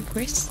 2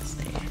 quests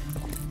there.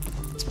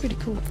 It's pretty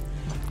cool.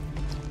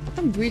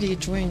 I'm really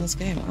enjoying this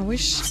game. I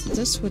wish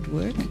this would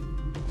work.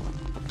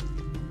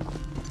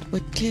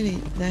 But clearly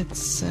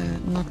that's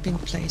not been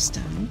placed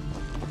down.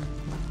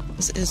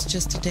 This is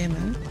just a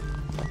demo.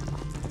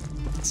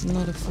 It's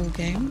not a full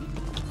game.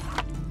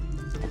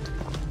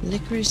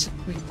 Licorice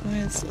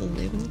requires a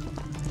level.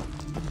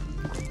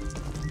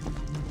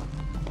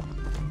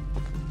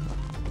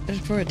 But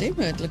for a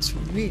demo it looks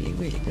really,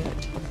 really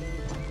good.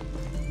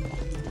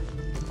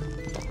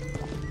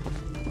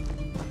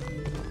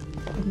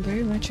 I'm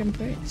very much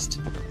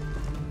impressed.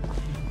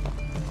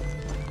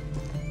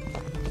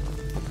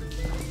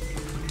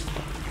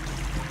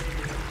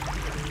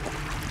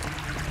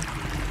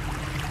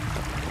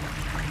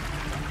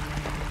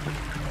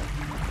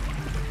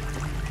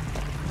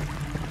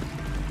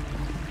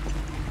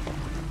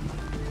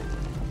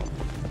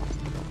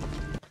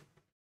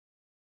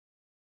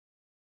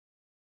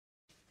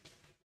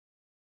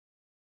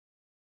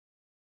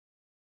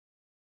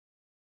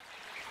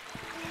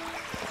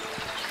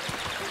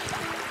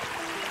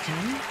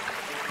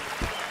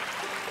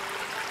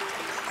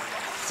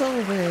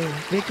 Solve,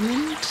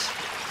 Wigmund.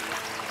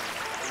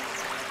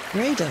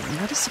 Raiden,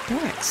 what a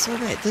surprise. So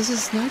wait, this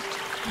is not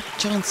a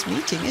chance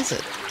meeting, is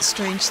it?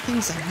 Strange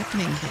things are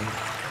happening here.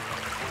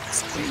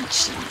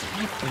 Strange things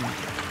are happening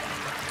here.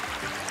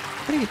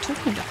 What are you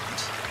talking about?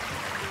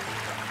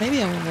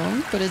 Maybe I'm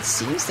wrong, but it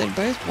seems that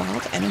both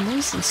wild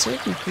animals and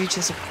certain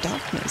creatures of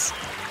darkness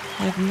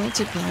have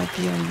multiplied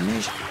beyond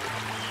measure.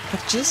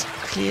 I've just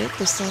cleared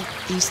the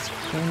southeast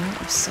corner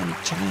of some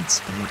giant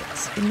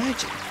spiders.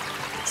 Imagine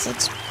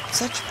such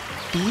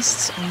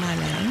beasts on my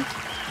land,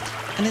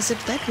 and as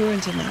if that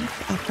weren't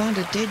enough, I found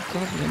a dead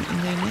goblin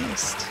in their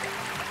nest.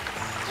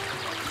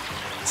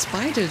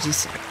 Spiders, you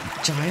say?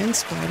 Giant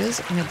spiders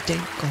and a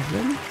dead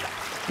goblin?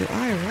 You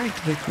are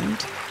right,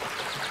 Wigmund.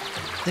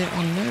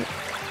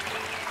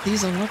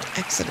 These are not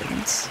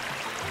accidents.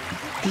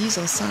 These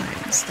are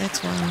signs.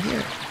 That's why I'm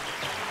here.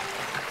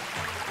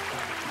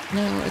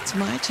 Now it's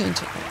my turn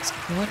to ask,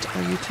 what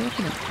are you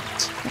talking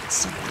about? What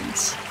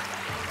signs?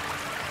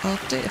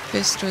 After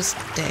Ephestra's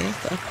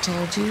death, I've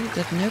told you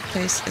that no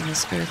place in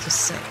this earth is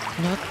safe,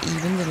 not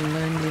even the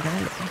lonely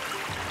valley.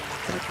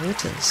 That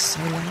water is so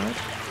loud.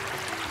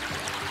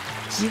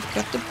 You've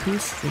got the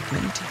proof,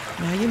 Wigmund.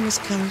 Now you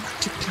must come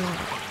to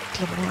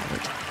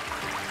Clyde.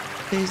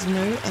 There's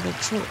no other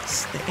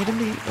choice. The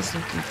enemy is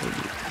looking for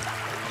you.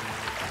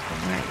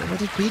 Why? What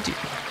did we do?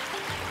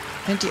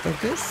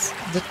 Antiochus,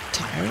 the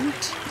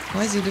tyrant?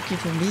 Why is he looking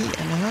for me,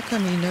 and how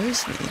come he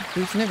knows me?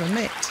 We've never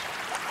met.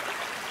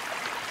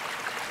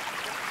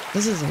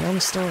 This is a long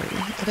story.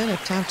 I don't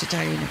have time to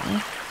tell you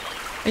now.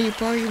 And you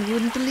probably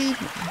wouldn't believe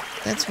me.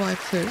 That's why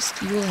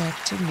first you will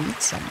have to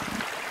meet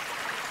someone.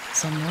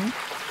 Someone?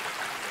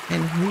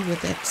 And who would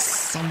that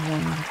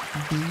someone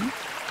be?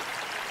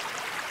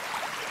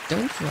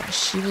 Don't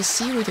rush. You will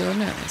see with your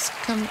own eyes.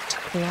 Come to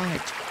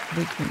quiet,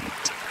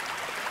 Wigmund.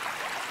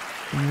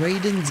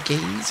 Raiden's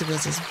gaze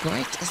was as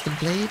bright as the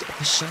blade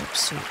of a sharp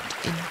sword.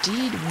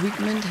 Indeed,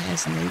 Wigmund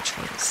has no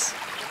choice,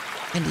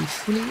 and he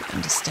fully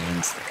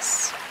understands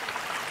this.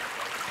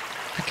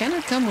 I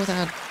cannot come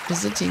without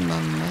visiting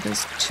my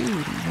mother's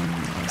tomb one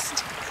last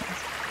time.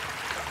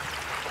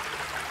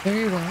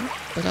 Very well,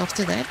 but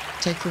after that,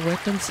 take your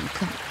weapons and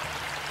come.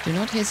 Do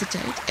not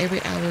hesitate,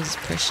 every hour is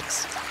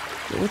precious.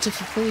 You ought to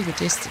fulfill your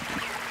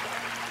destiny.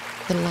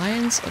 The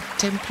Lions of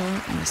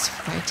Templar must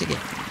fight again.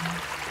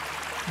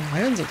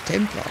 Lions of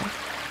Templar?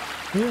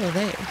 Who are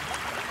they?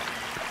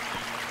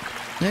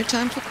 No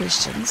time for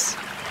questions.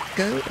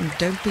 Go and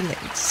don't be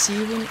late. See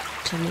you in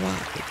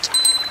Clyde.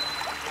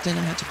 Don't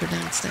know how to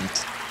pronounce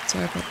that.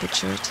 Sorry if I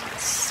butcher it.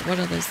 It's one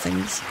of those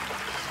things.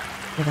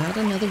 Without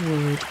another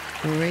word,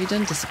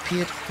 Raiden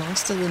disappeared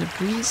faster than a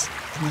breeze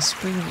in the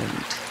spring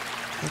wind.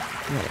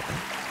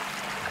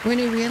 When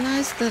he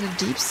realized that a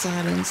deep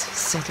silence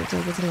settled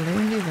over the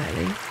lonely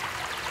valley,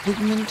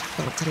 Wigmund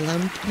felt a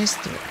lump in his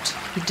throat.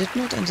 He did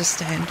not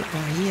understand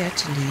why he had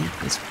to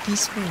leave his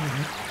peaceful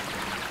life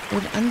for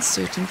an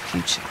uncertain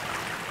future.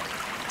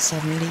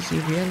 Suddenly he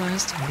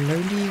realized how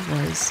lonely he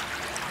was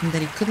and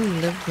that he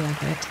couldn't live like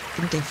that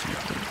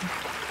indefinitely.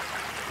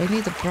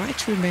 Only the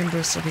bright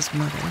remembrance of his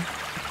mother,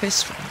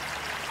 Epestra,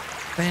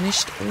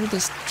 banished all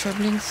these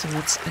troubling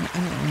thoughts and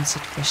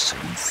unanswered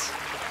questions.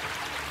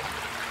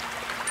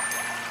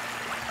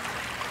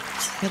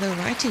 Yeah, the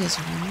writing is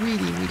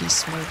really, really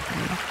small for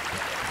me.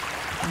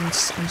 I'm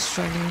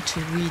struggling to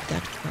read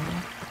that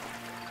far.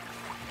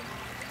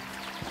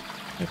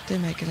 Hope they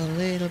make it a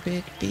little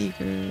bit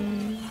bigger.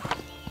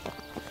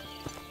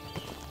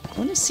 I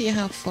want to see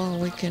how far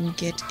we can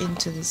get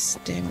into this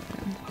demo.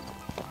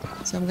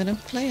 So I'm going to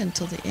play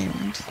until the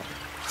end.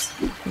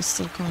 We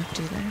still can't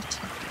do that.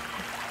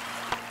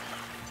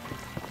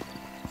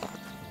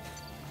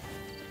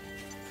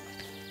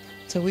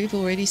 So we've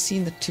already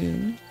seen the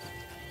tomb.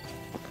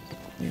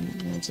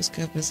 We'll just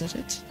go visit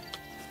it.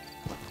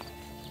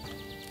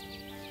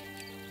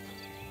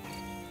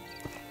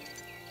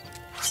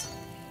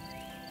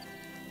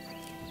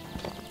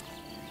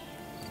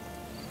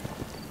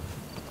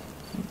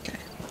 Okay,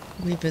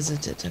 we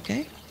visit it,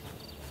 okay?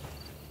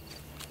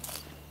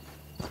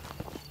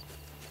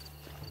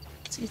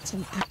 Let's eat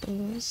some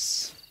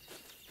apples.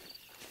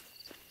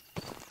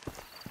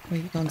 Oh,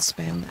 you can't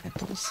spam the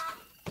apples.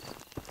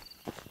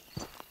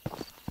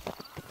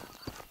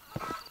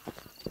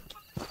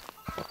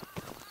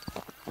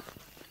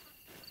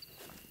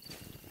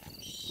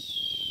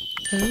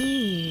 Oh,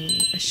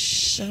 a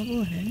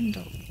shovel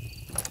handle.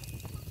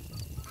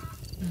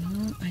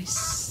 Oh, I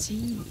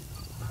see.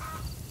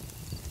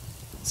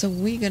 So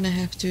we're gonna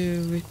have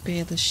to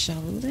repair the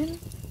shovel then?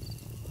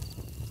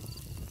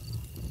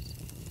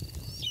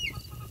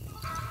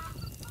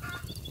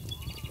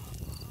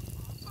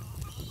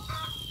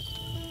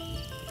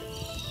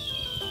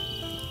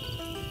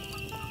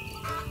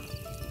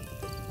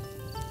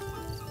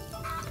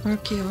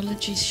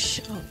 Archaeology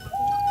shop.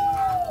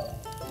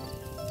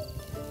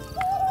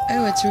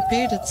 Oh, it's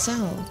repaired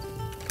itself.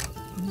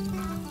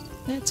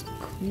 That's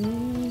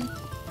cool.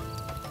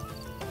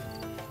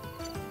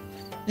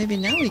 Maybe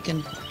now we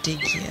can dig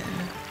here.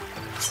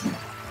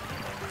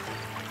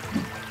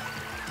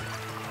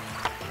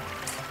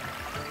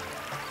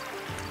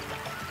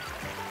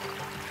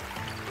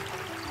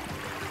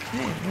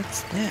 Okay,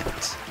 what's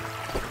that?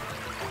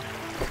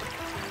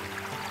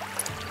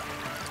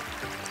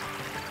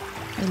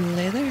 A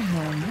leather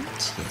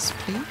helmet, yes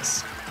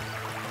please.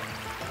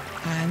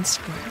 Iron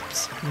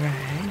scraps,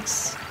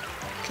 rags.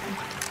 Okay.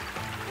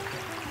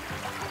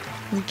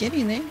 We're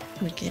getting there.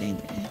 We're getting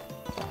there.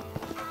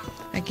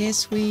 I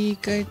guess we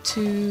go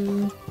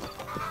to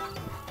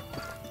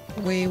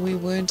where we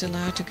weren't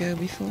allowed to go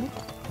before.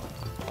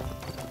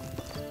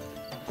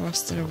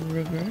 Across the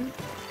river and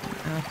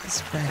out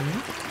this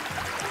valley.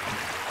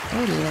 I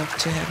would love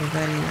to have a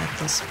valley like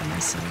this for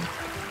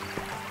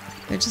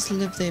myself. I just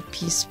live there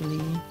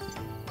peacefully.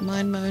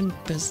 Mind my own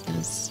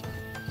business.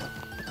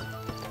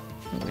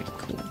 Very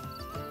cool.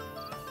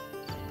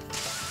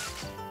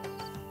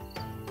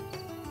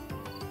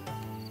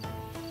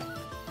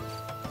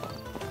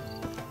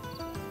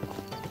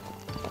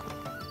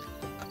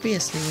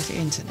 Obviously with the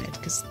internet,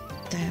 because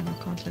damn, I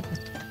can't live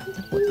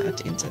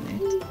without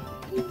internet.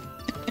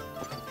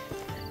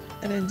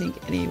 I don't think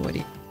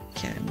anybody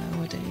can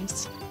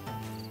nowadays.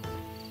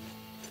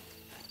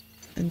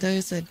 And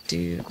those that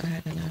do,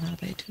 I don't know how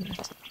they do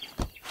it.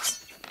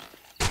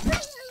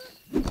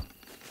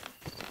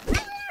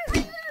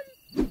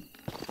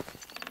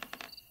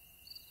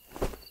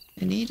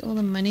 I need all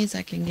the monies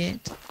I can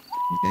get.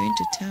 I'm going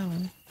to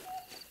town.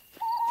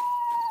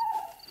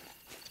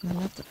 I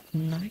love the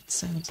night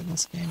sounds in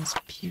this game. It's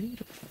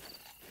beautiful.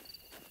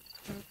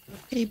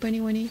 Hey, bunny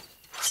bunny.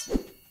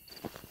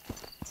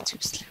 It's too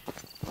slow.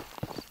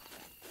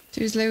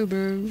 Too slow,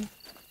 bro.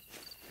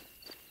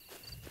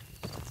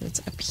 So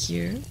it's up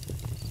here.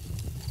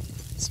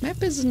 This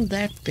map isn't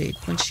that big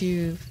once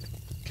you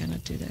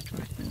cannot do that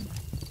right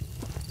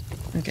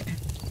now. Okay.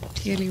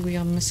 Clearly we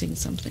are missing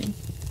something.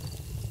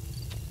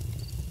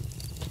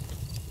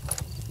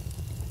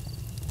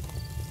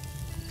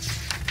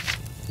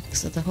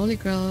 So the Holy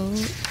Grail,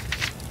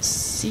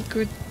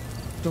 secret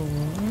door,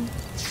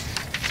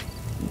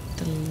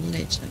 the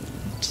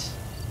legend.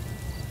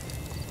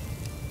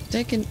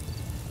 Take an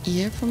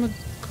ear from a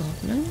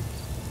goblin?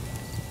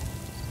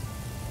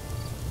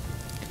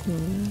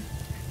 Ooh.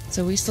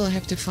 So we still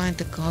have to find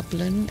the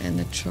goblin and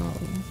the troll.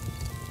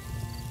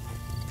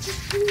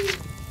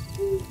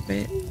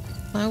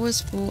 Flowers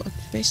for a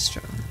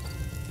festra.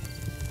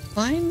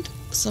 Find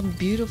some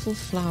beautiful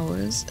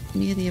flowers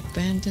near the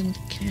abandoned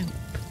camp.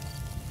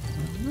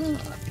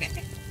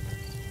 Okay.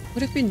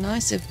 Would have been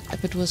nice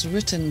if it was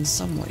written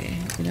somewhere,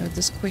 you know,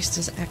 this quest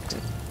is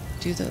active,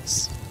 do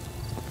this.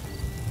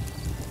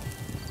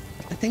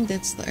 I think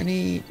that's the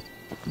only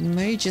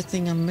major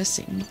thing I'm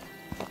missing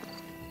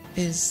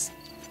is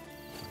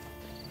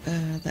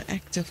the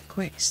active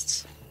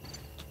quests.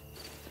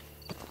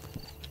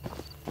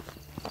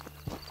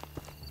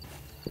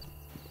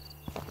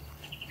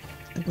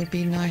 It would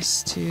be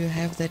nice to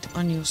have that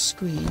on your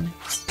screen.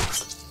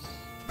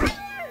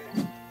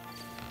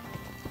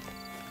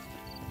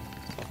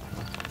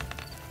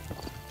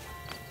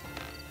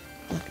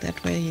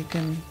 That way you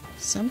can...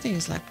 Something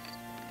is like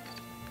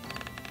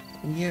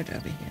weird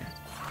over here.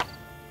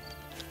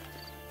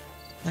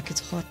 Like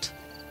it's hot.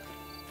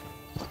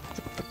 Look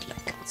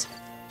like it's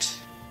hot.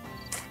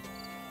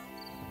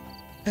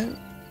 Oh,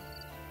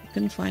 you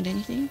couldn't find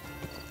anything?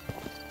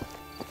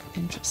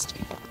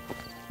 Interesting.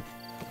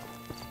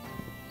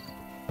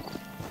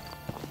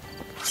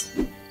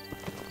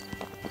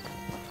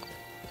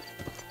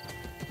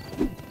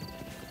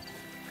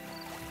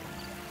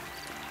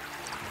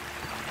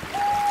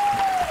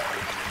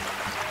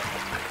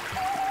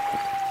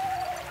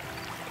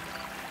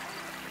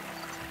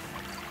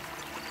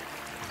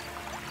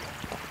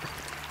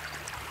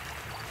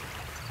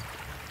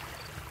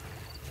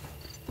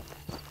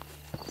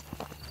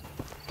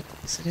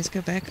 So let's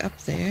go back up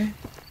there.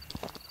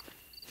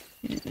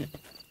 Yeah.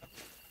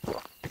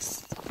 Oh,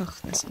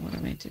 that's not what I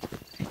meant to do.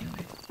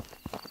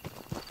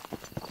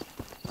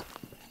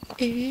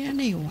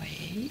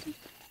 Anyway.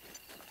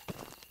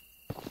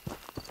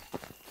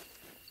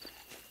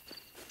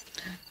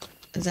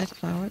 Is that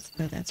flowers?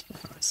 No, that's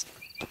flowers.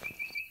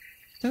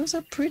 Those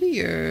are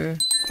prettier.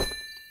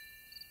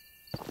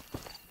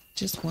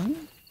 Just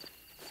one?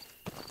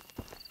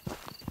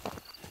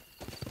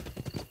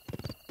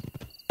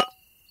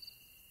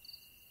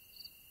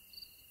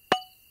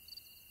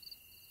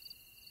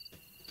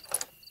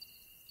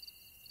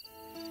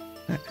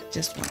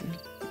 Just one.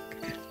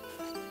 Okay.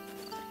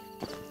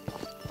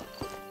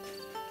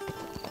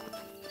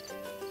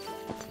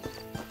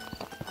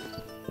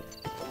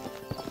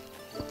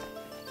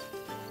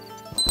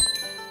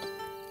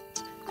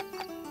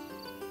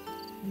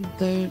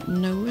 Thou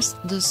knowest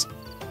this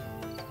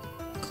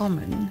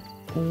common,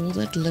 all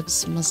that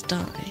lives must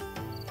die,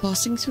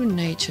 passing through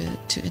nature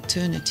to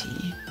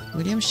eternity.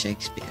 William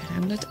Shakespeare,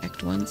 Hamlet,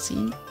 Act 1,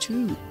 Scene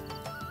 2.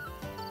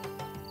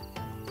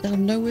 Thou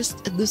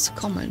knowest this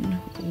common,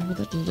 all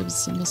that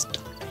lives must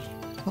die,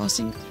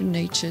 passing through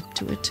nature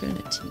to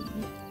eternity.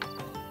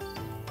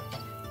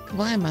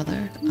 Goodbye,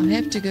 Mother. I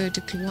have to go to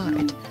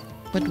Clyde,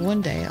 but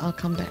one day I'll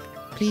come back.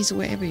 Please,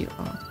 wherever you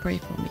are, pray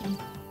for me.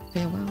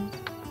 Farewell.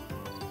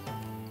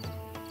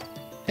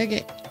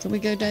 Okay, can we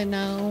go there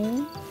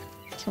now?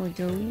 Can we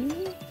go?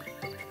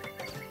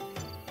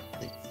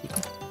 Let's see.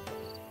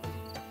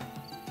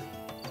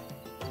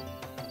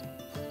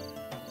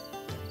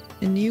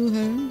 A new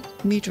home.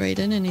 Meet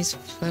Raiden and his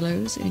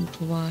fellows in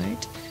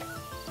Clyde,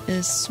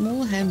 a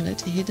small hamlet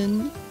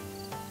hidden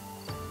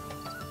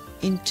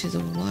into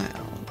the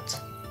wild.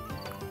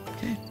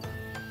 Okay.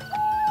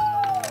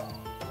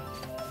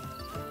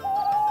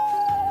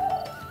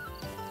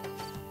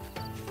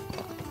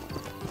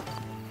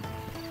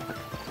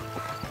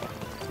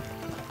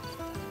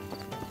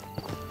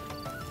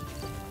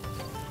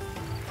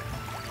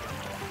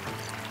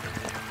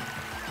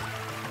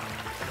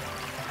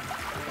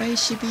 Bye,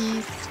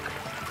 shippies.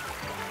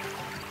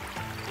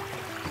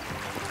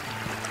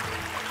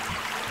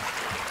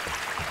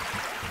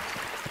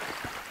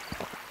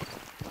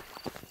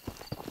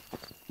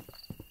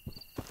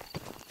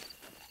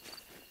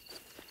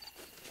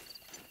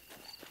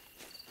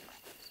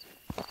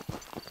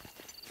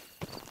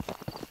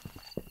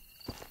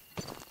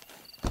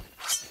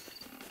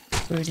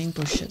 Burning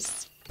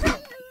bushes.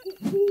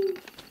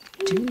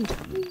 Dude,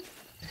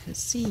 let's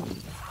see.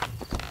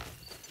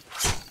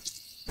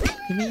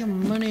 Give me your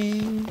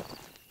money.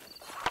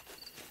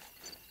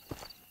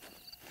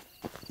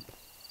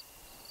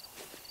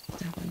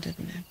 That one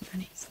didn't have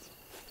money.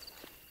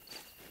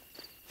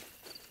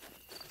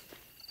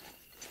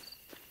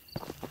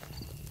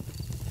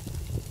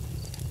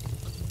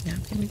 Now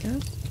can we go?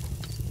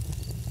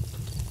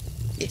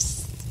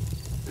 Yes.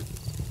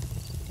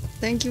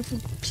 Thank you for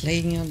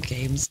playing your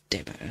games,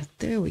 Deborah.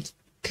 There we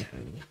go.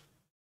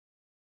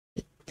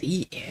 At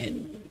the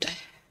end.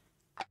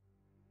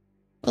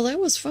 Well, that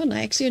was fun.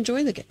 I actually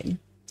enjoyed the game.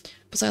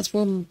 Besides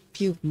from a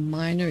few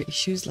minor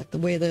issues, like the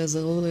weather is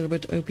a little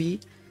bit OP.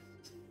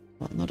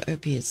 Well, not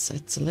OP, it's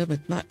a little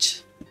bit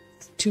much.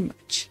 It's too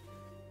much.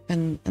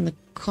 And the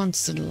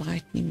constant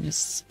lightning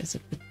is a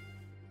bit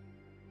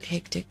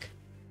hectic.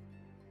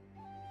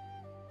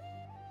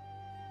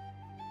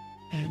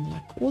 And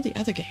like all the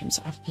other games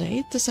I've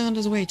played, the sound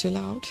is way too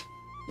loud.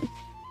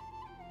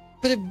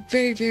 But a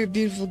very, very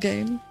beautiful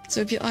game. So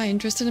if you are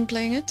interested in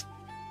playing it,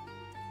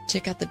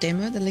 check out the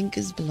demo. The link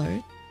is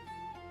below.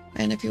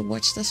 And if you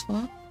watched this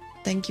far,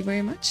 thank you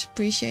very much.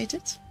 Appreciate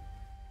it.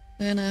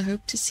 And I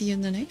hope to see you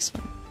in the next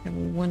one. Have a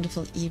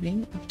wonderful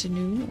evening,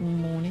 afternoon,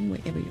 or morning,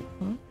 wherever you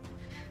are.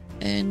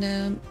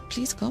 And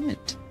please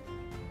comment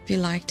if you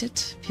liked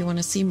it, if you want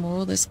to see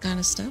more of this kind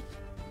of stuff.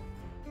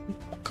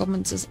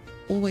 Comments is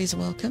always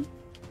welcome.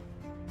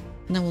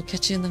 And I will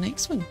catch you in the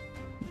next one.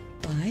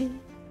 Bye.